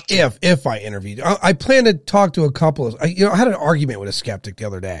 If I interviewed, I plan to talk to a couple of. I had an argument with a skeptic the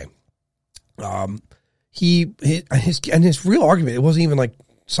other day. His real argument, it wasn't even like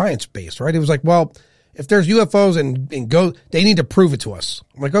science based, right? It was like, well, if there's UFOs and go, they need to prove it to us.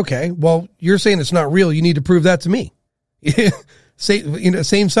 I'm like, okay, well, you're saying it's not real. You need to prove that to me.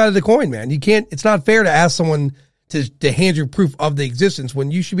 Same side of the coin, man. You can't. It's not fair to ask someone to hand you proof of the existence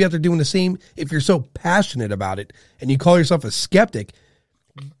when you should be out there doing the same. If you're so passionate about it and you call yourself a skeptic,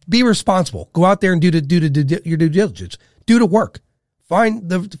 be responsible. Go out there and do your due diligence. Do the work. Find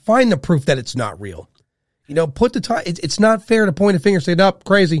the proof that it's not real. Put the time. It's not fair to point a finger and say, nope,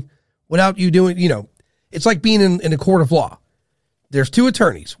 crazy, without you doing. It's like being in a court of law. There's two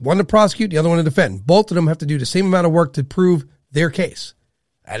attorneys, one to prosecute, the other one to defend. Both of them have to do the same amount of work to prove their case,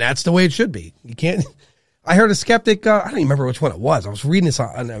 and that's the way it should be. You can't. I heard a skeptic. I don't even remember which one it was. I was reading this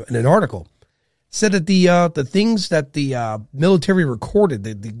in an article. Said that the things that the military recorded,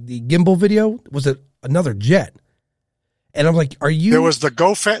 the gimbal video, was another jet. And I'm like, are you? There was the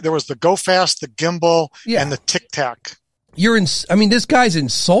Go Fast, the gimbal, and the Tic Tac. This guy's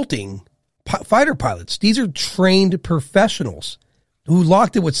insulting fighter pilots. These are trained professionals who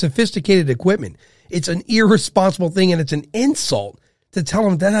locked it with sophisticated equipment. It's an irresponsible thing, and it's an insult to tell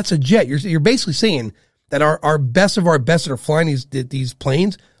them that that's a jet. You're basically saying that our best of our best that are flying these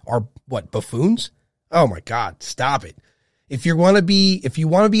planes are what, buffoons? Oh my God, stop it. If you want to be a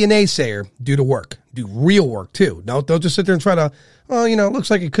naysayer, do the work. Do real work too. Don't just sit there and try to, it looks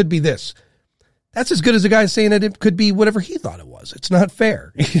like it could be this. That's as good as a guy saying that it could be whatever he thought it was. It's not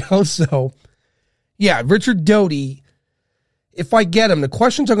fair. So yeah, Richard Doty, if I get him, the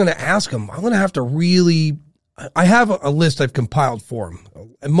questions I'm going to ask him, I'm going to have to really, I have a list I've compiled for him,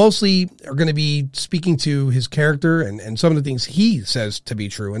 and mostly are going to be speaking to his character and some of the things he says to be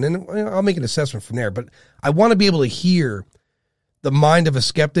true. And then I'll make an assessment from there. But I want to be able to hear the mind of a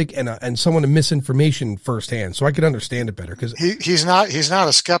skeptic and someone of misinformation firsthand, so I could understand it better. Because he's not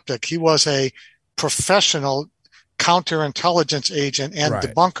a skeptic. He was a professional counterintelligence agent and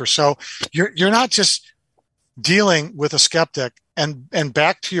debunker. So you're not just dealing with a skeptic. And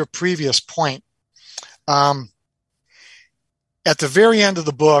back to your previous point, at the very end of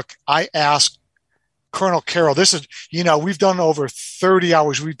the book, I asked Colonel Carroll. This is, we've done over 30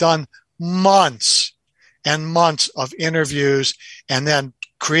 hours. We've done months and months of interviews, and then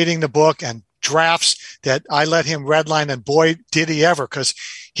creating the book and drafts that I let him redline, and boy, did he ever, because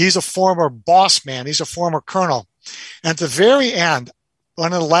he's a former boss man. He's a former colonel. And at the very end,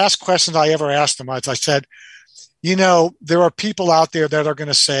 one of the last questions I ever asked him was, I said, there are people out there that are going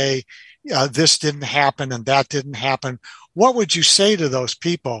to say, this didn't happen and that didn't happen. What would you say to those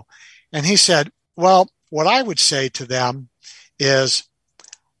people? And he said, well, what I would say to them is,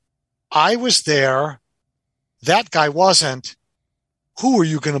 I was there. That guy wasn't. Who are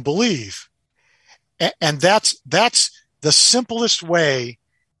you going to believe? And that's the simplest way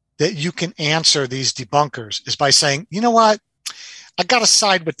that you can answer these debunkers, is by saying, you know what? I got to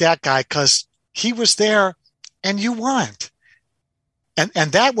side with that guy because he was there and you weren't. And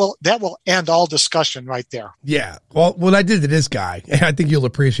that will end all discussion right there. Yeah. Well, what I did to this guy, and I think you'll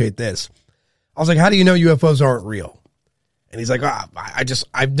appreciate this, I was like, how do you know UFOs aren't real? And he's like, I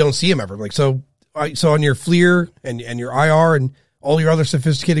don't see him ever. I'm like, so on your FLIR and your IR and all your other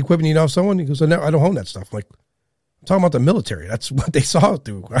sophisticated equipment, you know someone? He goes, no, I don't own that stuff. I'm like, I'm talking about the military. That's what they saw it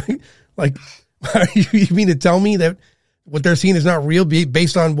through, right? Like, you mean to tell me that what they're seeing is not real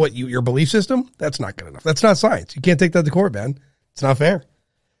based on what your belief system? That's not good enough. That's not science. You can't take that to court, man. It's not fair.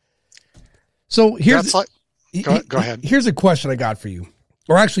 So here's go ahead. Here's a question I got for you,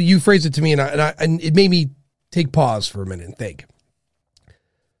 or actually, you phrased it to me, and it made me take pause for a minute and think.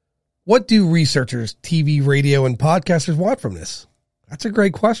 What do researchers, TV, radio, and podcasters want from this? That's a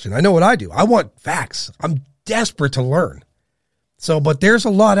great question. I know what I do. I want facts. I'm desperate to learn. So, but there's a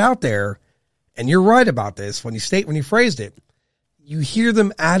lot out there, and you're right about this when you phrased it. You hear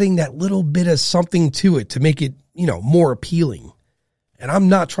them adding that little bit of something to it to make it, more appealing. And I'm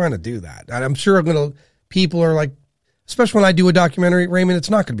not trying to do that. And I'm sure people are like, especially when I do a documentary, Raymond, it's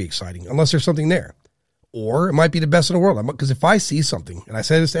not going to be exciting unless there's something there. Or it might be the best in the world. Because if I see something, and I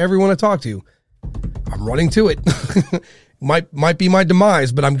say this to everyone I talk to, I'm running to it. Might be my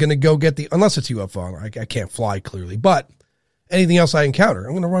demise, but I'm going to go get unless it's UFO. I can't fly clearly, but anything else I encounter,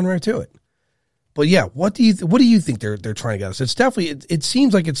 I'm going to run right to it. But yeah, what do you think they're trying to get us? It's definitely, it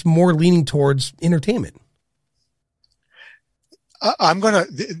seems like it's more leaning towards entertainment.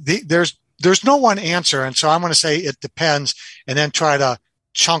 There's no one answer. And so I'm going to say it depends and then try to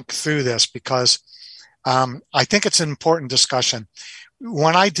chunk through this because I think it's an important discussion.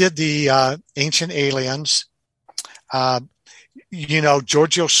 When I did the Ancient Aliens,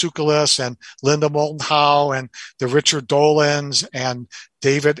 Giorgio Tsoukalos and Linda Moulton Howe and the Richard Dolans and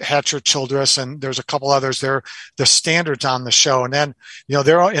David Hatcher Childress, and there's a couple others. They're the standards on the show. And then,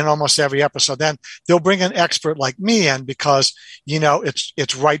 they're in almost every episode. Then they'll bring an expert like me in because,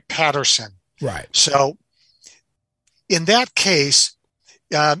 it's Wright Patterson. Right. So in that case,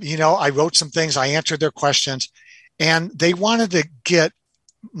 I wrote some things, I answered their questions, and they wanted to get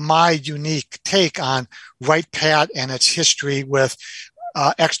my unique take on Wright Pat and its history with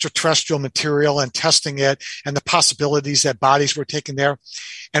extraterrestrial material and testing it and the possibilities that bodies were taken there.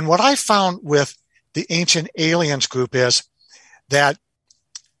 And what I found with the Ancient Aliens group is that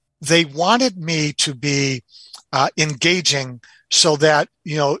they wanted me to be engaging so that,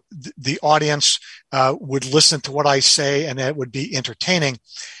 the audience would listen to what I say and it would be entertaining.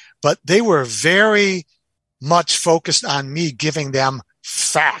 But they were very much focused on me giving them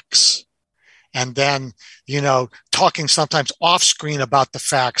facts. And then, talking sometimes off screen about the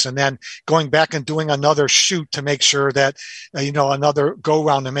facts and then going back and doing another shoot to make sure that, another go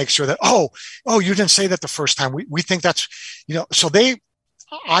round to make sure that, oh, you didn't say that the first time. We think that's, so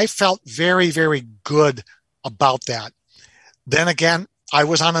I felt very, very good about that. Then again, I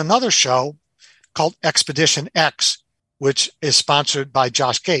was on another show called Expedition X, which is sponsored by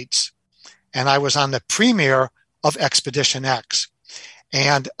Josh Gates. And I was on the premiere of Expedition X.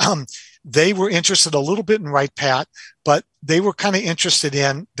 And they were interested a little bit in Wright Pat, but they were kind of interested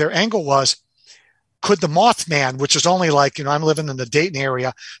in, their angle was, could the Mothman, which is only like, I'm living in the Dayton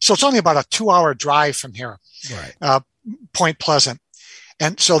area, so it's only about a 2-hour drive from here, right. Point Pleasant.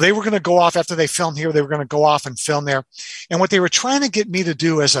 And so they were going to go off after they filmed here. They were going to go off and film there. And what they were trying to get me to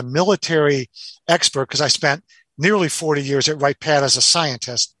do as a military expert, because I spent nearly 40 years at Wright Pat as a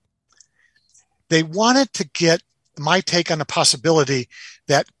scientist, they wanted to get my take on the possibility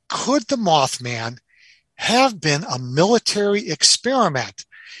that could the Mothman have been a military experiment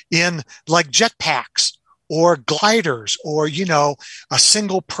in like jetpacks or gliders or, a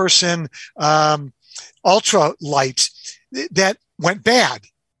single person ultra light that went bad.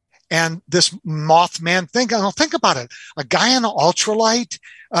 And this Mothman thing, think about it. A guy on an ultralight,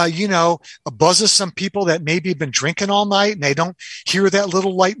 buzzes some people that maybe have been drinking all night and they don't hear that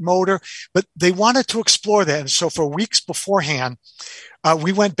little light motor, but they wanted to explore that. And so for weeks beforehand,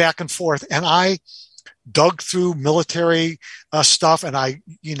 we went back and forth and I dug through military stuff. And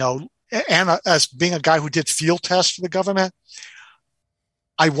and as being a guy who did field tests for the government,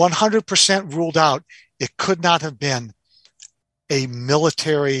 I 100% ruled out it could not have been a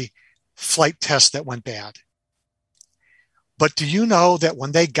military flight test that went bad. But do you know that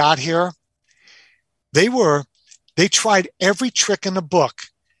when they got here, they tried every trick in the book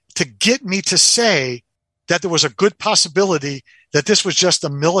to get me to say that there was a good possibility that this was just a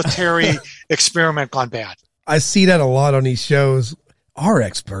military experiment gone bad. I see that a lot on these shows. Our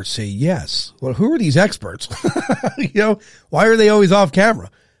experts say yes. Well, who are these experts? Why are they always off camera?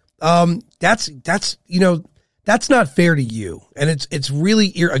 That's not fair to you. And it's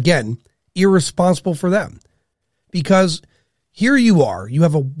really, again, irresponsible for them because here you are, you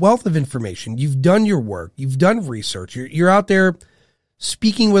have a wealth of information. You've done your work. You've done research. You're out there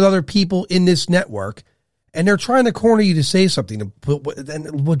speaking with other people in this network and they're trying to corner you to say something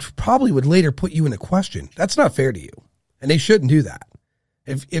which probably would later put you in a question. That's not fair to you. And they shouldn't do that.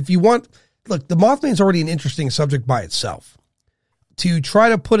 If you want, look, the Mothman's already an interesting subject by itself. To try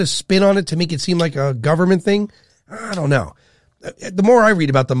to put a spin on it to make it seem like a government thing, I don't know. The more I read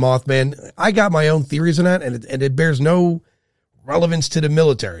about the Mothman, I got my own theories on that, and it bears no relevance to the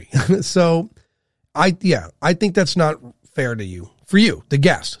military. So, I think that's not fair to you, for you, the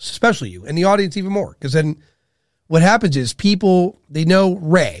guest, especially you, and the audience even more. Because then what happens is people, they know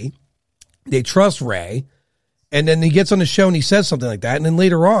Ray, they trust Ray, And then he gets on the show and he says something like that. And then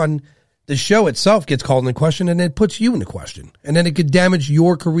later on, the show itself gets called into question and it puts you into question. And then it could damage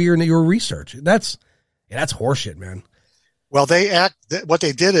your career and your research. That's horseshit, man. Well, what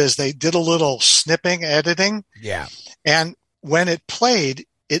they did is they did a little snipping, editing. Yeah. And when it played,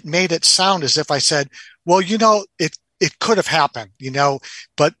 it made it sound as if I said, well, it could have happened,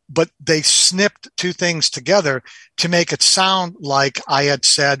 but they snipped two things together to make it sound like I had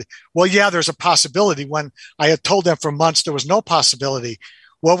said, well, yeah, there's a possibility, when I had told them for months there was no possibility.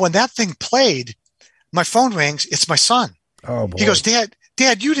 Well, when that thing played, my phone rings. It's my son. Oh, boy. He goes, Dad,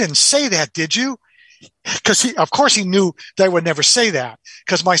 you didn't say that, did you? Because of course he knew that I would never say that,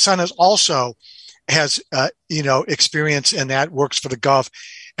 because my son has experience in that, works for the Gov.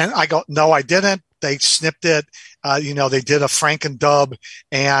 And I go, no, I didn't. They snipped it. They did a Franken dub.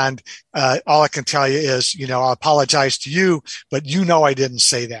 And all I can tell you is, I apologize to you, but I didn't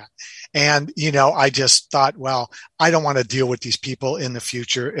say that. And, I just thought, well, I don't want to deal with these people in the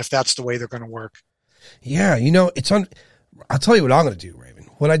future if that's the way they're going to work. Yeah. I'll tell you what I'm going to do, Raymond.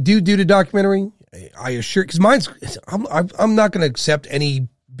 When I do the documentary, I assure, because I'm not going to accept any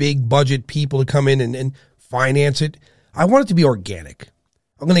big budget people to come in and finance it. I want it to be organic.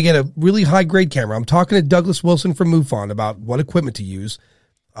 I'm going to get a really high grade camera. I'm talking to Douglas Wilson from MUFON about what equipment to use.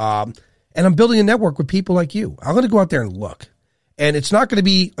 And I'm building a network with people like you. I'm going to go out there and look. And it's not going to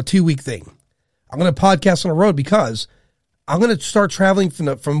be a 2-week thing. I'm going to podcast on the road because I'm going to start traveling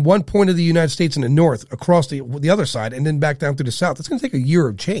from one point of the United States in the north across the other side and then back down through the south. It's going to take a year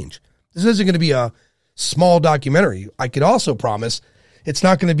of change. This isn't going to be a small documentary. I could also promise it's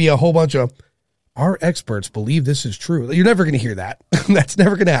not going to be a whole bunch of our experts believe this is true. You're never going to hear that. That's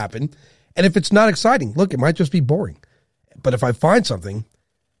never going to happen. And if it's not exciting, look, it might just be boring. But if I find something,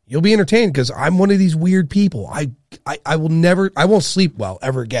 you'll be entertained because I'm one of these weird people. I won't sleep well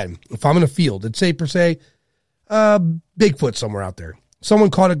ever again. If I'm in a field, let's say per se, Bigfoot somewhere out there.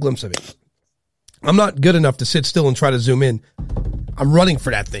 Someone caught a glimpse of it. I'm not good enough to sit still and try to zoom in. I'm running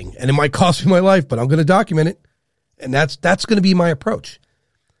for that thing and it might cost me my life, but I'm going to document it. And that's going to be my approach.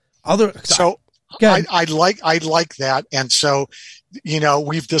 I like that. And so,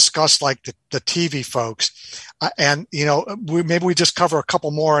 we've discussed like the TV folks and, maybe we just cover a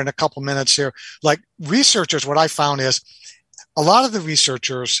couple more in a couple minutes here. Like researchers, what I found is a lot of the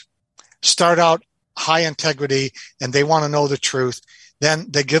researchers start out high integrity and they want to know the truth.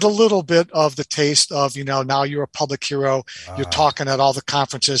 Then they get a little bit of the taste of, now you're a public hero. You're talking at all the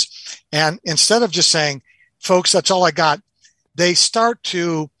conferences. And instead of just saying, folks, that's all I got, they start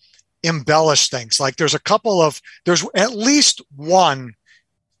to embellish things. Like there's at least one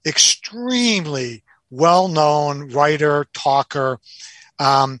extremely well-known writer, talker,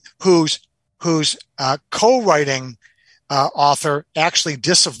 whose co-writing author actually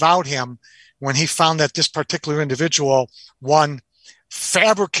disavowed him when he found that this particular individual, one,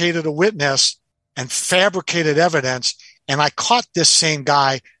 fabricated a witness and fabricated evidence. And I caught this same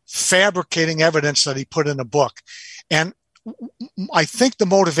guy fabricating evidence that he put in a book. And I think the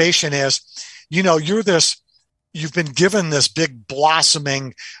motivation is, you've been given this big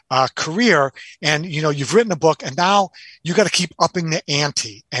blossoming career and, you've written a book and now you got to keep upping the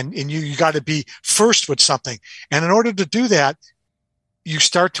ante and you got to be first with something. And in order to do that, you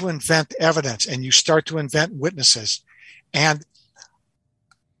start to invent evidence and you start to invent witnesses. And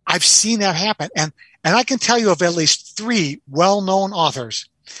I've seen that happen. And I can tell you of at least 3 well-known authors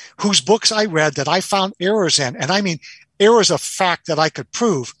whose books I read that I found errors in. And I mean, errors of fact that I could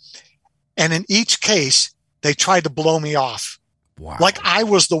prove. And in each case, they tried to blow me off. Wow. Like I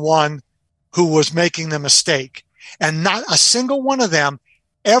was the one who was making the mistake. And not a single one of them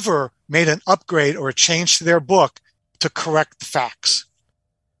ever made an upgrade or a change to their book to correct the facts.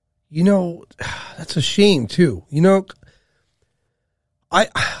 That's a shame too. I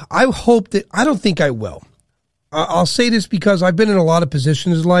hope that, I don't think I will. I'll say this because I've been in a lot of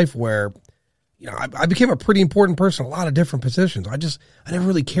positions in life where, I became a pretty important person, a lot of different positions. I never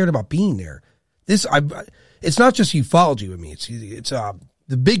really cared about being there. It's not just ufology with me. It's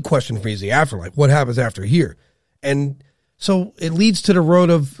the big question for me is the afterlife. What happens after here? And so it leads to the road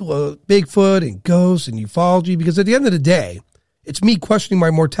of Bigfoot and ghosts and ufology, because at the end of the day, it's me questioning my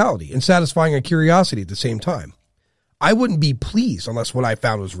mortality and satisfying a curiosity at the same time. I wouldn't be pleased unless what I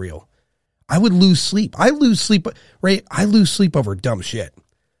found was real. I would lose sleep. I lose sleep over dumb shit.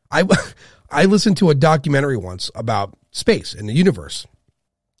 I listened to a documentary once about space and the universe.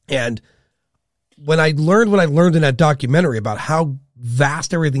 And when I learned what I learned in that documentary about how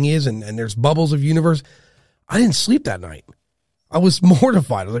vast everything is and there's bubbles of universe, I didn't sleep that night. I was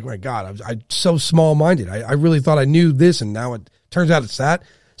mortified. I was like, my God, I'm so small-minded. I really thought I knew this, and now it turns out it's that.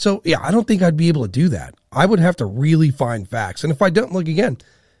 So, yeah, I don't think I'd be able to do that. I would have to really find facts. And if I don't, look again,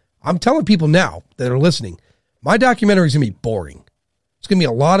 I'm telling people now that are listening, my documentary is going to be boring. It's going to be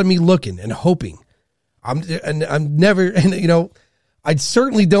a lot of me looking and hoping. I'm never, and you know, I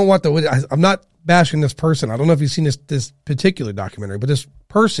certainly don't want I'm not bashing this person. I don't know if you've seen this particular documentary, but this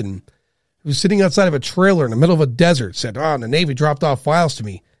person who's sitting outside of a trailer in the middle of a desert said, "Oh, the Navy dropped off files to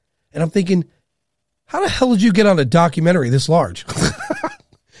me." And I'm thinking, how the hell did you get on a documentary this large?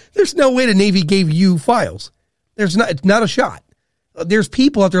 There's no way the Navy gave you files. It's not a shot. There's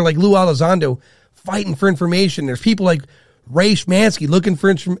people out there like Lou Elizondo fighting for information. There's people like Ray Szymanski looking for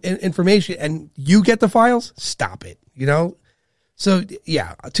information, and you get the files? Stop it, you know? So,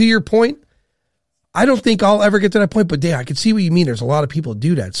 yeah, to your point, I don't think I'll ever get to that point, but yeah, I can see what you mean. There's a lot of people who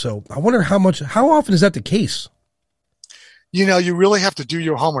do that. So I wonder how often is that the case? You know, you really have to do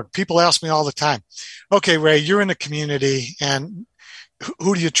your homework. People ask me all the time, okay, Ray, you're in the community, and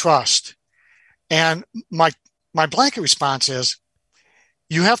who do you trust? And my blanket response is,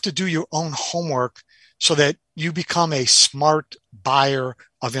 you have to do your own homework so that you become a smart buyer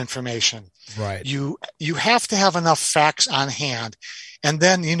of information. Right. You have to have enough facts on hand. And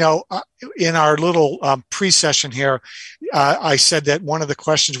then, you know, in our little pre-session here, I said that one of the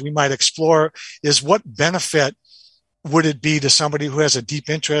questions we might explore is what benefit would it be to somebody who has a deep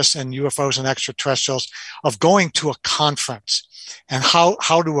interest in UFOs and extraterrestrials of going to a conference, and how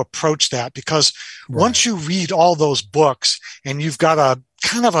to approach that? Because once you read all those books and you've got a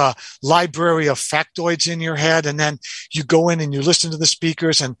kind of a library of factoids in your head, and then you go in and you listen to the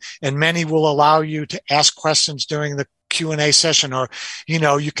speakers, and many will allow you to ask questions during the Q&A session, or, you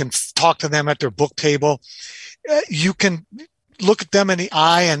know, you can talk to them at their book table. You can look at them in the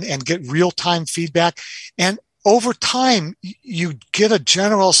eye and get real-time feedback. And over time, you get a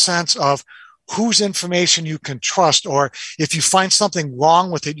general sense of whose information you can trust, or if you find something wrong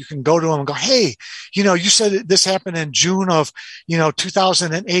with it, you can go to them and go, "Hey, you know, you said this happened in June of,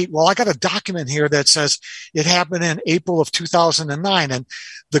 2008. Well, I got a document here that says it happened in April of 2009. And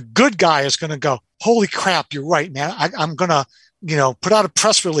the good guy is going to go, "Holy crap, you're right, man. I'm going to, put out a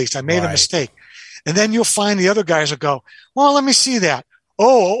press release. I made a mistake." And then you'll find the other guys will go, "Well, let me see that.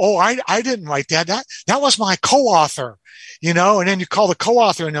 Oh, I didn't write that. That was my co-author, and then you call the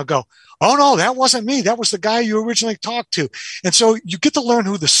co-author and they'll go, "Oh no, that wasn't me. That was the guy you originally talked to." And so you get to learn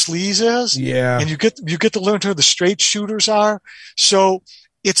who the sleaze is. Yeah. And you get to learn who the straight shooters are. So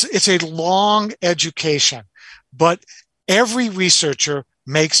it's a long education, but every researcher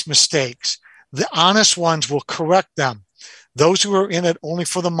makes mistakes. The honest ones will correct them. Those who are in it only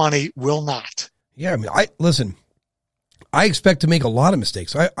for the money will not. Yeah. I mean, listen, I expect to make a lot of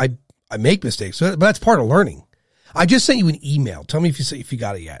mistakes. I make mistakes, but that's part of learning. I just sent you an email. Tell me if you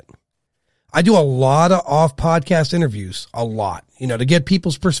got it yet. I do a lot of off podcast interviews, a lot, to get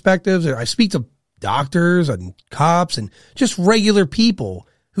people's perspectives. I speak to doctors and cops and just regular people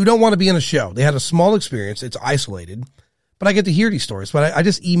who don't want to be on a show. They had a small experience. It's isolated, but I get to hear these stories. But I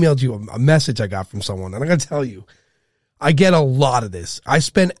just emailed you a message I got from someone, and I'm going to tell you, I get a lot of this. I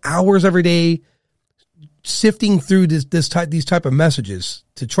spend hours every day sifting through these type of messages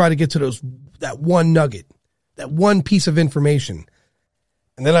to try to get to that one nugget, that one piece of information.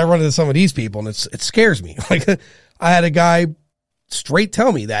 And then I run into some of these people, and it scares me. Like, I had a guy straight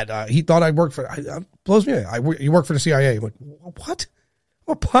tell me that he thought I'd work for. Blows me away. You work for the CIA. I'm like, what?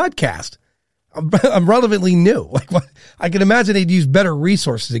 What podcast? I'm relevantly new. Like, what? I can imagine they'd use better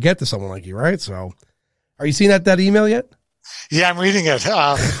resources to get to someone like you, right? So, are you seeing that email yet? Yeah, I'm reading it.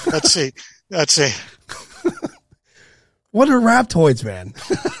 Let's see. What are Raptoids, man?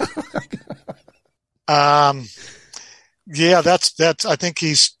 Yeah, that's. I think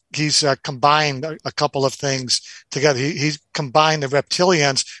he's combined a couple of things together. He's combined the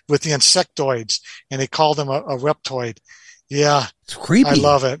reptilians with the insectoids, and he called them a reptoid. Yeah, it's creepy. I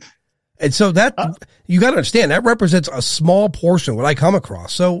love it. And so that you got to understand that represents a small portion of what I come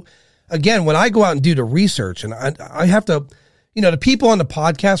across. So again, when I go out and do the research, and I have to, the people on the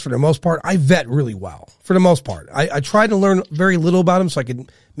podcast for the most part, I vet really well for the most part. I try to learn very little about them so I can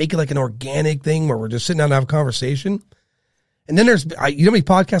make it like an organic thing where we're just sitting down and have a conversation. And then there's, how many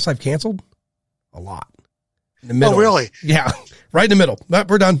podcasts I've canceled? A lot. In the middle. Oh, really? Yeah. Right in the middle.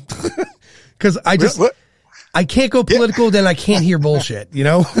 We're done. Cause I can't go political, then I can't hear bullshit,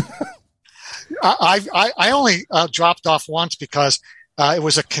 I only dropped off once because it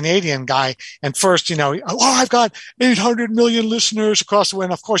was a Canadian guy. And first, I've got 800 million listeners across the way.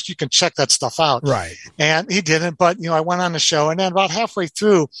 And of course you can check that stuff out. Right. And he didn't, but I went on the show, and then about halfway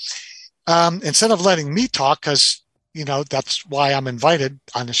through, instead of letting me talk, cause that's why I'm invited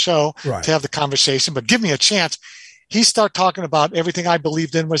on the show, right, to have the conversation, but give me a chance. he started talking about everything I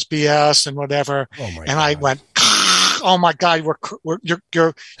believed in was BS and whatever. Oh my and God. I went, oh my God,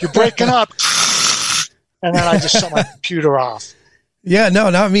 you're breaking up. And then I just shut my computer off. Yeah, no,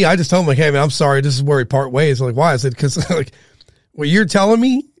 not me. I just told him, like, hey, man, I'm sorry. This is where we part ways. I'm like, why? I said, because like what you're telling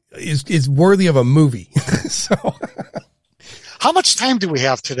me is worthy of a movie. So how much time do we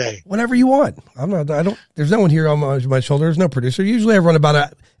have today? whatever you want. There's no one here on my shoulder. There's no producer. Usually I run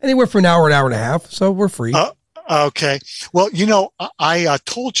about anywhere from an hour and a half. So we're free. Okay. Well, I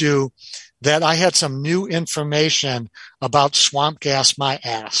told you that I had some new information about swamp gas my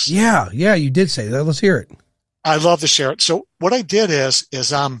ass. Yeah, you did say that. Let's hear it. I love to share it. So what I did is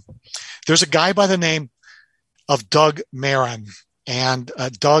there's a guy by the name of Doug Marin, and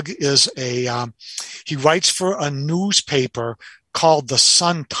Doug is he writes for a newspaper called the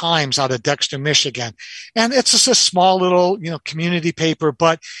Sun Times out of Dexter, Michigan. And it's just a small little, community paper,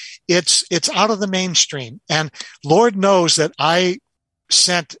 but it's out of the mainstream. And Lord knows that I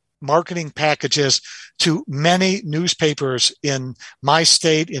sent marketing packages to many newspapers in my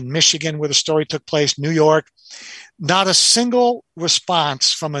state, in Michigan, where the story took place, New York. Not a single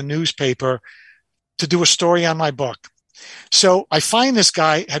response from a newspaper to do a story on my book. So I find this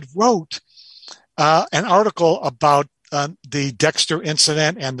guy had wrote an article about the Dexter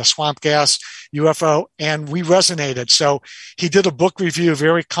incident and the swamp gas UFO, and we resonated. So he did a book review,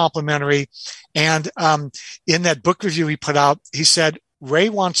 very complimentary. And in that book review he put out, he said, Ray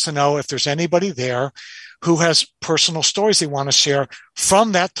wants to know if there's anybody there who has personal stories they want to share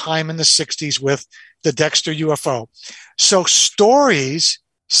from that time in the 60s with the Dexter UFO. So stories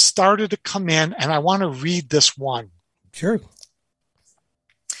started to come in, and I want to read this one. Sure.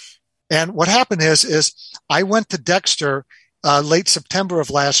 And what happened is I went to Dexter late September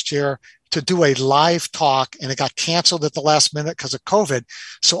of last year to do a live talk, and it got canceled at the last minute because of COVID.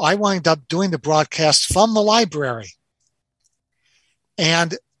 So I wound up doing the broadcast from the library.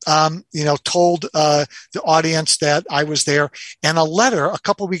 And, told the audience that I was there. And a letter a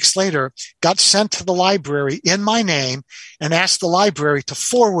couple of weeks later got sent to the library in my name and asked the library to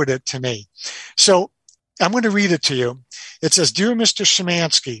forward it to me. So I'm going to read it to you. It says, Dear Mr.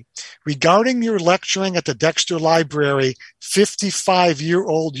 Szymanski, regarding your lecturing at the Dexter Library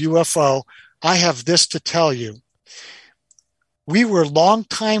 55-year-old UFO, I have this to tell you. We were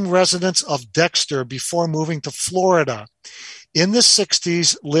longtime residents of Dexter before moving to Florida. In the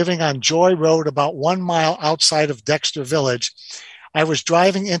 60s, living on Joy Road about 1 mile outside of Dexter Village, I was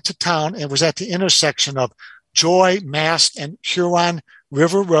driving into town and was at the intersection of Joy, Mast, and Huron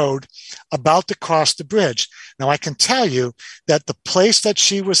River Road, about to cross the bridge. Now, I can tell you that the place that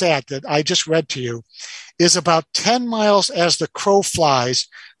she was at, that I just read to you, is about 10 miles as the crow flies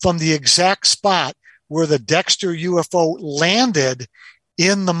from the exact spot where the Dexter UFO landed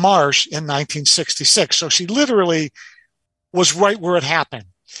in the marsh in 1966. So she literally was right where it happened.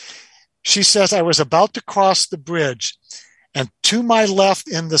 She says, I was about to cross the bridge, and to my left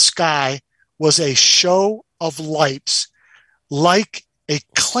in the sky was a show of lights, like a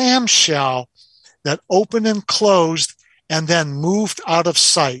clamshell that opened and closed and then moved out of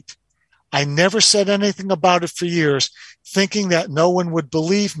sight. I never said anything about it for years, thinking that no one would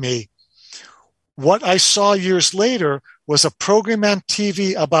believe me. What I saw years later was a program on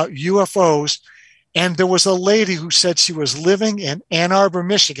TV about UFOs, and there was a lady who said she was living in Ann Arbor,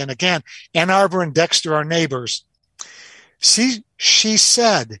 Michigan. Again, Ann Arbor and Dexter are neighbors. She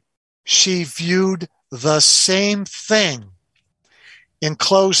said she viewed the same thing. In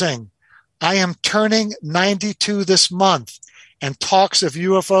closing, I am turning 92 this month, and talks of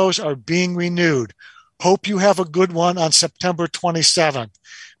UFOs are being renewed. Hope you have a good one on September 27th.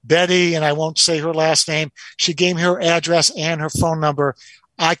 Betty, and I won't say her last name, she gave me her address and her phone number.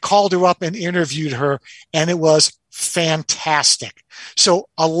 I called her up and interviewed her, and it was fantastic. So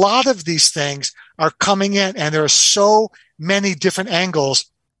a lot of these things are coming in, and there are so many different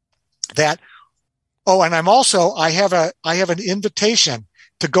angles that, and I have an invitation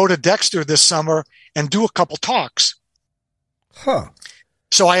to go to Dexter this summer and do a couple talks. Huh.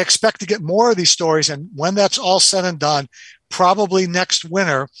 So I expect to get more of these stories, and when that's all said and done, probably next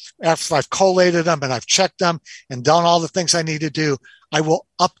winter, after I've collated them and I've checked them and done all the things I need to do, I will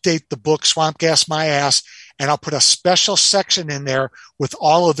update the book, Swamp Gas My Ass, and I'll put a special section in there with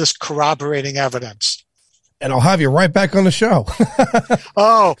all of this corroborating evidence. And I'll have you right back on the show.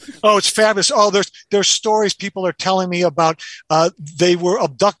 Oh, it's fabulous. Oh, there's stories people are telling me about. They were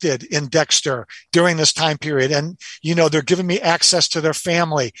abducted in Dexter during this time period, and they're giving me access to their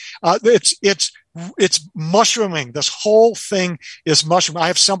family. It's mushrooming. This whole thing is mushrooming. I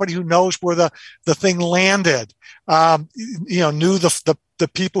have somebody who knows where the thing landed. Knew the the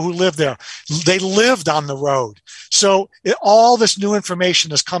people who live there. They lived on the road. So all this new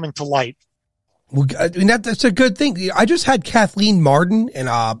information is coming to light. Well, I mean, that's a good thing. I just had Kathleen Marden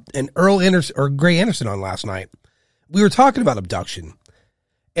and Earl Anderson or Gray Anderson on last night. We were talking about abduction,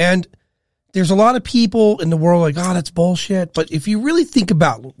 and there's a lot of people in the world like, oh, that's bullshit. But if you really think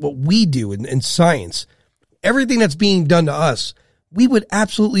about what we do in science, everything that's being done to us, we would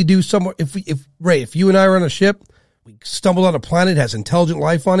absolutely do somewhere. If you and I are on a ship, we stumbled on a planet that has intelligent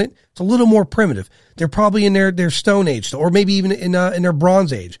life on it. It's a little more primitive. They're probably in their Stone Age, or maybe even in their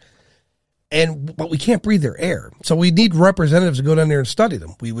Bronze Age. But we can't breathe their air. So we need representatives to go down there and study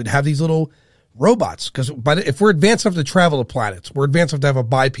them. We would have these little robots, because if we're advanced enough to travel to planets, we're advanced enough to have a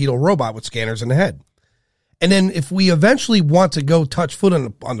bipedal robot with scanners in the head. And then if we eventually want to go touch foot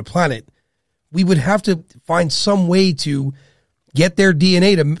on the planet, we would have to find some way to get their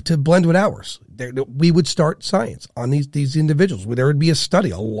DNA to blend with ours. We would start science on these individuals, where there would be a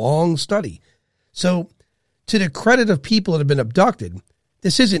study, a long study. So to the credit of people that have been abducted,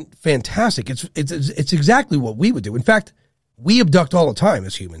 this isn't fantastic. It's exactly what we would do. In fact, we abduct all the time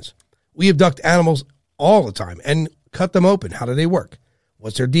as humans. We abduct animals all the time and cut them open. How do they work?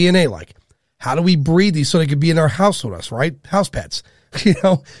 What's their DNA like? How do we breed these so they could be in our house with us, right? House pets.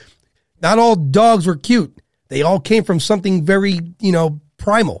 Not all dogs were cute. They all came from something very,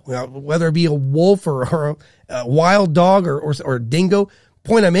 primal, whether it be a wolf or a wild dog or a dingo.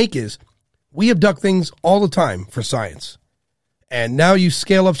 Point I make is we abduct things all the time for science. And now you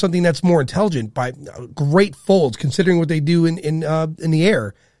scale up something that's more intelligent by great folds, considering what they do in the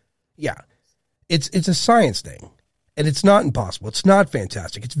air. Yeah, it's a science thing, and it's not impossible. It's not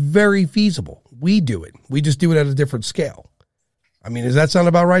fantastic. It's very feasible. We do it. We just do it at a different scale. I mean, does that sound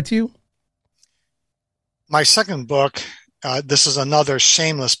about right to you? My second book, this is another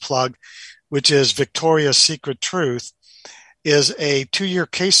shameless plug, which is Victoria's Secret Truth, is a 2-year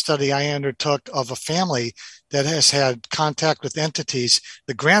case study I undertook of a family that has had contact with entities,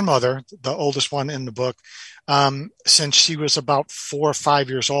 the grandmother, the oldest one in the book, since she was about 4 or 5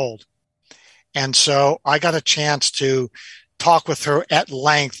 years old. And so I got a chance to talk with her at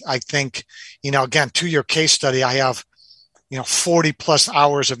length. I think, again, 2-year case study, I have, 40 plus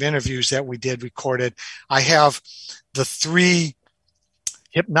hours of interviews that we did recorded. I have the 3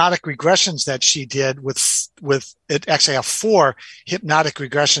 hypnotic regressions that she did with it. Actually, I have 4 hypnotic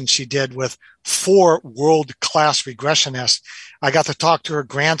regressions she did with 4 world-class regressionists. I got to talk to her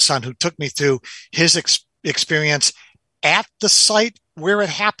grandson, who took me through his experience at the site where it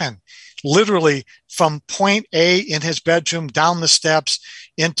happened, literally from point A in his bedroom, down the steps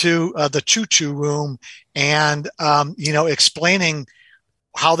into the choo-choo room, and explaining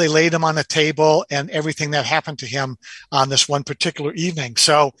how they laid him on the table and everything that happened to him on this one particular evening.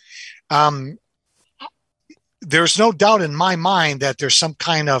 So there's no doubt in my mind that there's some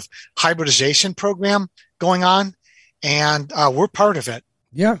kind of hybridization program going on, and we're part of it.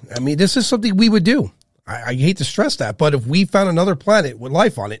 Yeah, I mean, this is something we would do. I hate to stress that, but if we found another planet with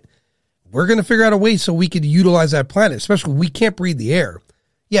life on it, we're going to figure out a way so we could utilize that planet, especially when we can't breathe the air.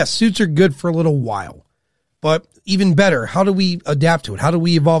 Yes, suits are good for a little while, but even better, how do we adapt to it? How do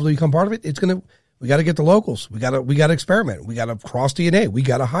we evolve to become part of it? We got to get the locals. We got to experiment. We got to cross DNA. We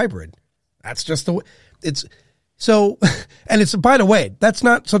got to hybrid. That's just the way it's. So, and it's, by the way, that's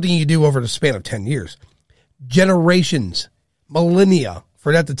not something you do over the span of 10 years, generations, millennia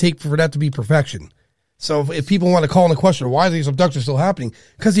for that to be perfection. So if people want to call in the question, why are these abductions still happening?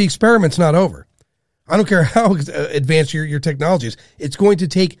 Because the experiment's not over. I don't care how advanced your technology is. It's going to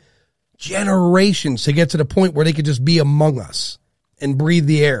take generations to get to the point where they could just be among us and breathe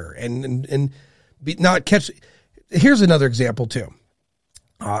the air and not catch. Here's another example too.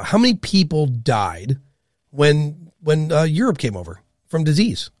 How many people died when Europe came over from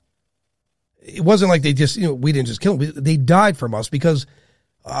disease? It wasn't like they just, we didn't just kill them. They died from us because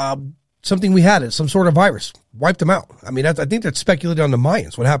something we had, some sort of virus, wiped them out. I mean, I think that's speculated on the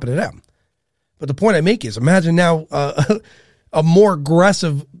Mayans, what happened to them. But the point I make is, imagine now a more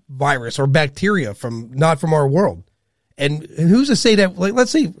aggressive virus or bacteria not from our world. And who's to say that, like,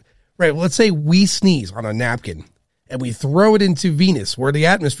 let's say we sneeze on a napkin and we throw it into Venus, where the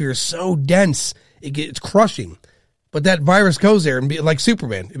atmosphere is so dense, it's crushing. But that virus goes there and be like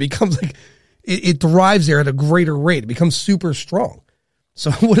Superman. It becomes like, it thrives there at a greater rate. It becomes super strong.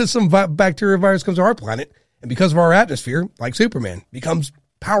 So what if some bacteria virus comes to our planet, and because of our atmosphere, like Superman, becomes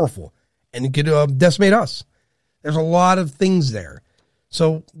powerful and it could decimate us? There's a lot of things there.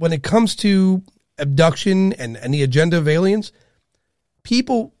 So when it comes to abduction and the agenda of aliens,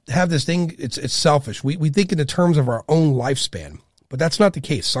 people have this thing, it's selfish. We think in the terms of our own lifespan, but that's not the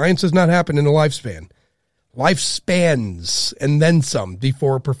case. Science does not happen in a lifespan. lifespans and then some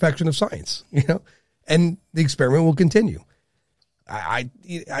before perfection of science, and the experiment will continue. I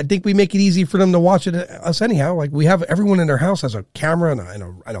think we make it easy for them to watch it us anyhow. Like we have everyone in their house has a camera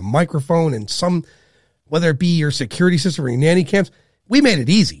and a microphone and some, whether it be your security system or your nanny cams, we made it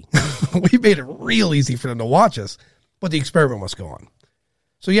easy. We made it real easy for them to watch us, but the experiment must go on.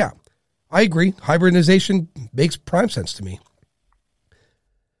 So yeah, I agree. Hybridization makes prime sense to me.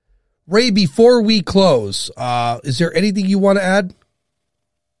 Ray, before we close, is there anything you want to add?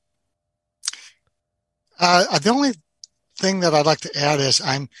 The only thing that I'd like to add is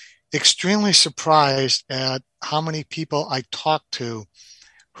I'm extremely surprised at how many people I talk to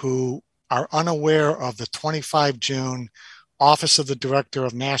who are unaware of the 25 June Office of the Director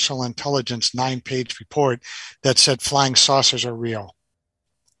of National Intelligence 9-page report that said flying saucers are real.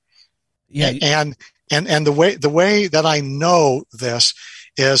 Yeah, and the way that I know this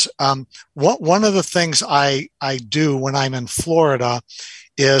is one of the things I do when I'm in Florida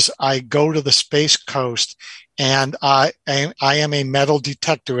is I go to the Space Coast, and I am a metal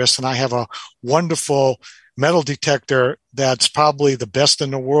detectorist, and I have a wonderful metal detector that's probably the best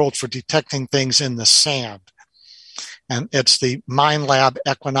in the world for detecting things in the sand. And it's the MindLab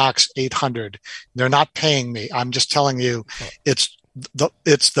Equinox 800. They're not paying me. I'm just telling you, it's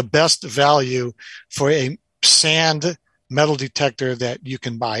the best value for a sand metal detector that you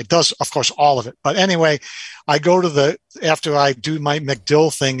can buy. It does, of course, all of it. But anyway, I go to after I do my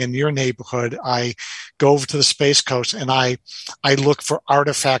MacDill thing in your neighborhood, I go over to the Space Coast and I look for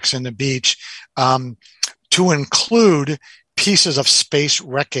artifacts in the beach, to include pieces of space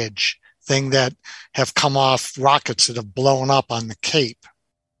wreckage, thing that have come off rockets that have blown up on the Cape.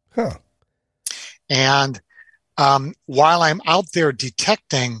 Huh. And while I'm out there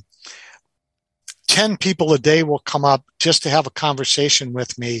detecting, 10 people a day will come up just to have a conversation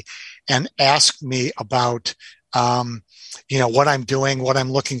with me and ask me about, what I'm doing, what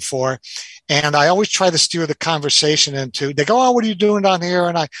I'm looking for. And I always try to steer the conversation into, they go, oh, what are you doing down here?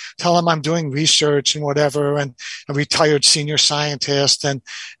 And I tell them I'm doing research and whatever, and a retired senior scientist. And,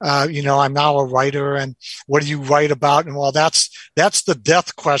 I'm now a writer. And what do you write about? And well, that's the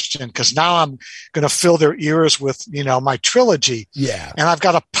death question, because now I'm going to fill their ears with, my trilogy. Yeah. And I've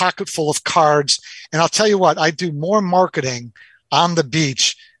got a pocket full of cards. And I'll tell you what, I do more marketing on the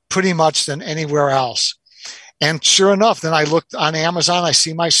beach pretty much than anywhere else. And sure enough, then I looked on Amazon, I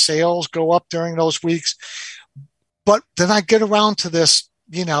see my sales go up during those weeks. But then I get around to this,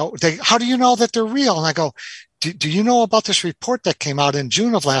 how do you know that they're real? And I go, do you know about this report that came out in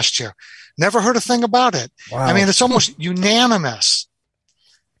June of last year? Never heard a thing about it. Wow. I mean, it's almost unanimous.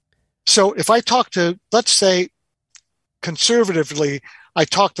 So if I talk to, let's say, conservatively, I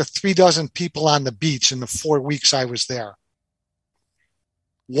talked to 36 people on the beach in the 4 weeks I was there.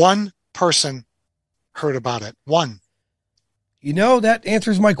 One person heard about it. One. That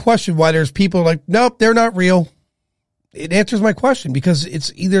answers my question why there's people like, nope, they're not real. It answers my question because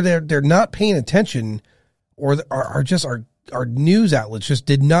it's either they're not paying attention or our news outlets just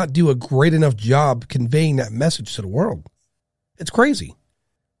did not do a great enough job conveying that message to the world. It's crazy.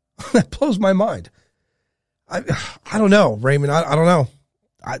 That blows my mind. I don't know, Raymond. I don't know.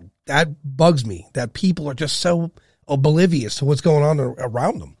 That bugs me that people are just so oblivious to what's going on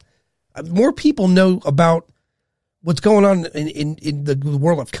around them. More people know about what's going on in the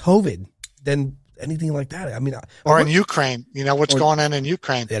world of COVID than anything like that. I mean, or in Ukraine, what's going on in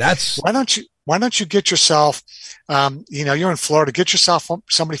Ukraine. Yeah, why don't you get yourself, you're in Florida, get yourself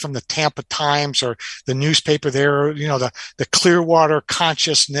somebody from the Tampa Times or the newspaper there, the Clearwater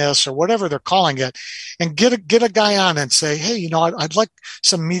Consciousness or whatever they're calling it, and get a guy on and say, hey, I'd like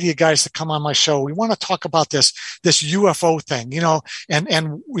some media guys to come on my show. We want to talk about this UFO thing,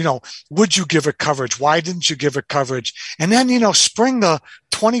 and would you give it coverage? Why didn't you give it coverage? And then, spring the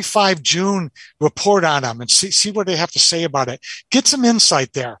 25 June report on them and see what they have to say about it. Get some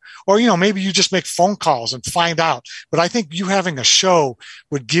insight there. Or, maybe you just make phone calls and find out. But I think you having a show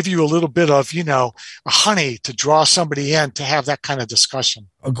would give you a little bit of, a honey to draw somebody in to have that kind of discussion.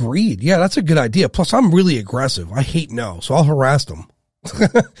 Agreed. Yeah, that's a good idea. Plus, I'm really aggressive. I hate no, so I'll harass them.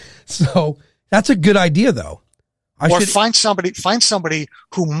 So that's a good idea, though. Find somebody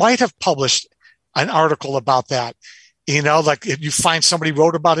who might have published an article about that. Like if you find somebody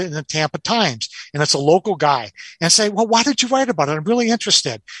wrote about it in the Tampa Times and it's a local guy, and say, well, why did you write about it? I'm really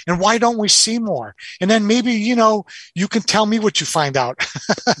interested. And why don't we see more? And then maybe, you can tell me what you find out.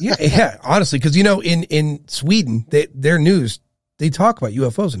 Yeah. Honestly, because, in Sweden, their news, they talk about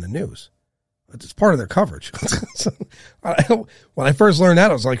UFOs in the news. It's part of their coverage. So, when I first learned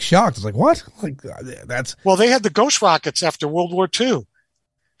that, I was like shocked. I was like, what? Well, they had the ghost rockets after World War II.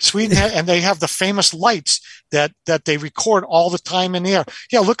 And they have the famous lights that they record all the time in the air.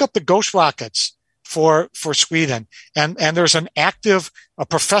 Yeah, look up the ghost rockets for Sweden. And there's an active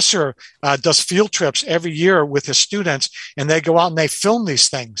professor does field trips every year with his students, and they go out and they film these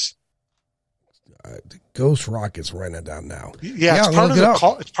things. The ghost rockets, writing that down now. Yeah,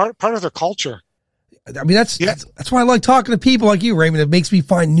 it's part of their culture. I mean, that's why I like talking to people like you, Raymond. It makes me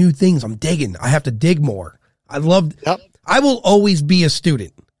find new things. I'm digging. I have to dig more. I will always be a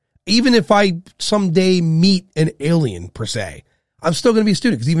student. Even if I someday meet an alien per se, I'm still going to be a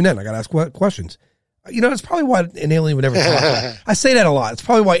student, because even then I got to ask questions. That's probably why an alien would never talk about. I say that a lot. It's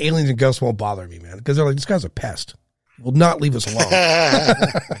probably why aliens and ghosts won't bother me, man, because they're like, this guy's a pest. Will not leave us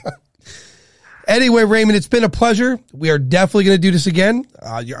alone. Anyway, Raymond, it's been a pleasure. We are definitely going to do this again.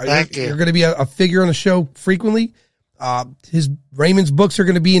 Thank you. You're going to be a figure on the show frequently. Raymond's books are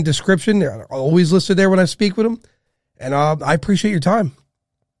going to be in description. They're always listed there when I speak with him. And I appreciate your time.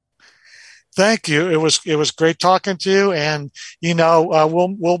 Thank you. It was great talking to you. And,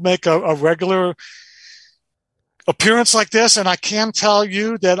 we'll make a regular appearance like this. And I can tell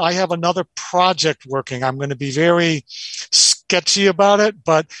you that I have another project working. I'm going to be very sketchy about it,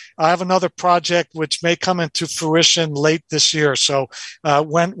 but I have another project which may come into fruition late this year. So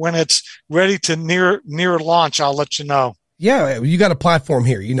when it's ready to near launch, I'll let you know. Yeah, you got a platform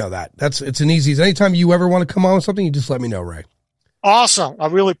here. You know that. It's an easy. Anytime you ever want to come on with something, you just let me know, Ray. Awesome. I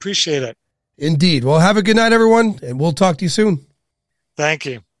really appreciate it. Indeed. Well, have a good night, everyone, and we'll talk to you soon. Thank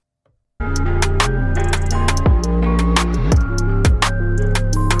you.